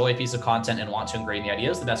 If you enjoy a piece of content and want to ingrain the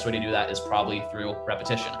ideas, the best way to do that is probably through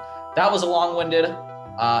repetition. That was a long-winded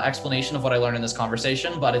explanation of what I learned in this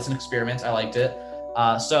conversation, but it's an experiment. I liked it.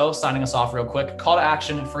 So signing us off real quick, call to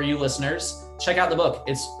action for you listeners. Check out the book.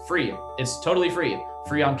 It's free. It's totally free.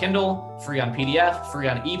 Free on Kindle, free on PDF, free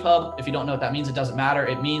on EPUB. If you don't know what that means, it doesn't matter.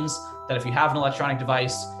 It means that if you have an electronic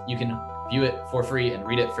device, you can view it for free and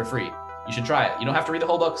read it for free. You should try it. You don't have to read the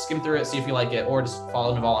whole book, skim through it, see if you like it, or just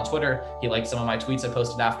follow Naval on Twitter. He liked some of my tweets I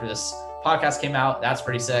posted after this podcast came out. That's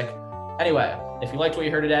pretty sick. Anyway, if you liked what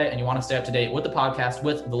you heard today and you want to stay up to date with the podcast,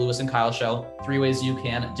 with the Lewis and Kyle Show, 3 ways you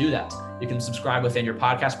can do that. You can subscribe within your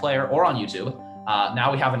podcast player or on YouTube.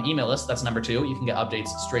 Now we have an email list. That's number 2. You can get updates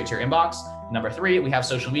straight to your inbox. Number 3, we have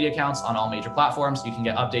social media accounts on all major platforms. You can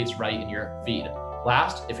get updates right in your feed.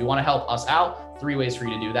 Last, if you want to help us out, 3 ways for you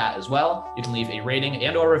to do that as well. You can leave a rating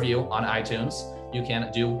and or review on iTunes. You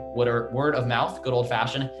can do word of mouth, good old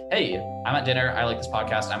fashioned. Hey, I'm at dinner. I like this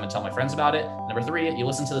podcast. I'm going to tell my friends about it. Number 3, you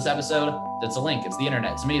listen to this episode. That's a link. It's the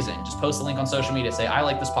internet. It's amazing. Just post the link on social media. Say, I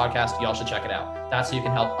like this podcast. Y'all should check it out. That's how you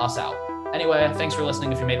can help us out. Anyway, thanks for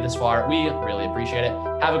listening. If you made it this far, we really appreciate it.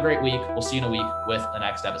 Have a great week. We'll see you in a week with the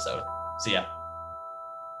next episode. See ya.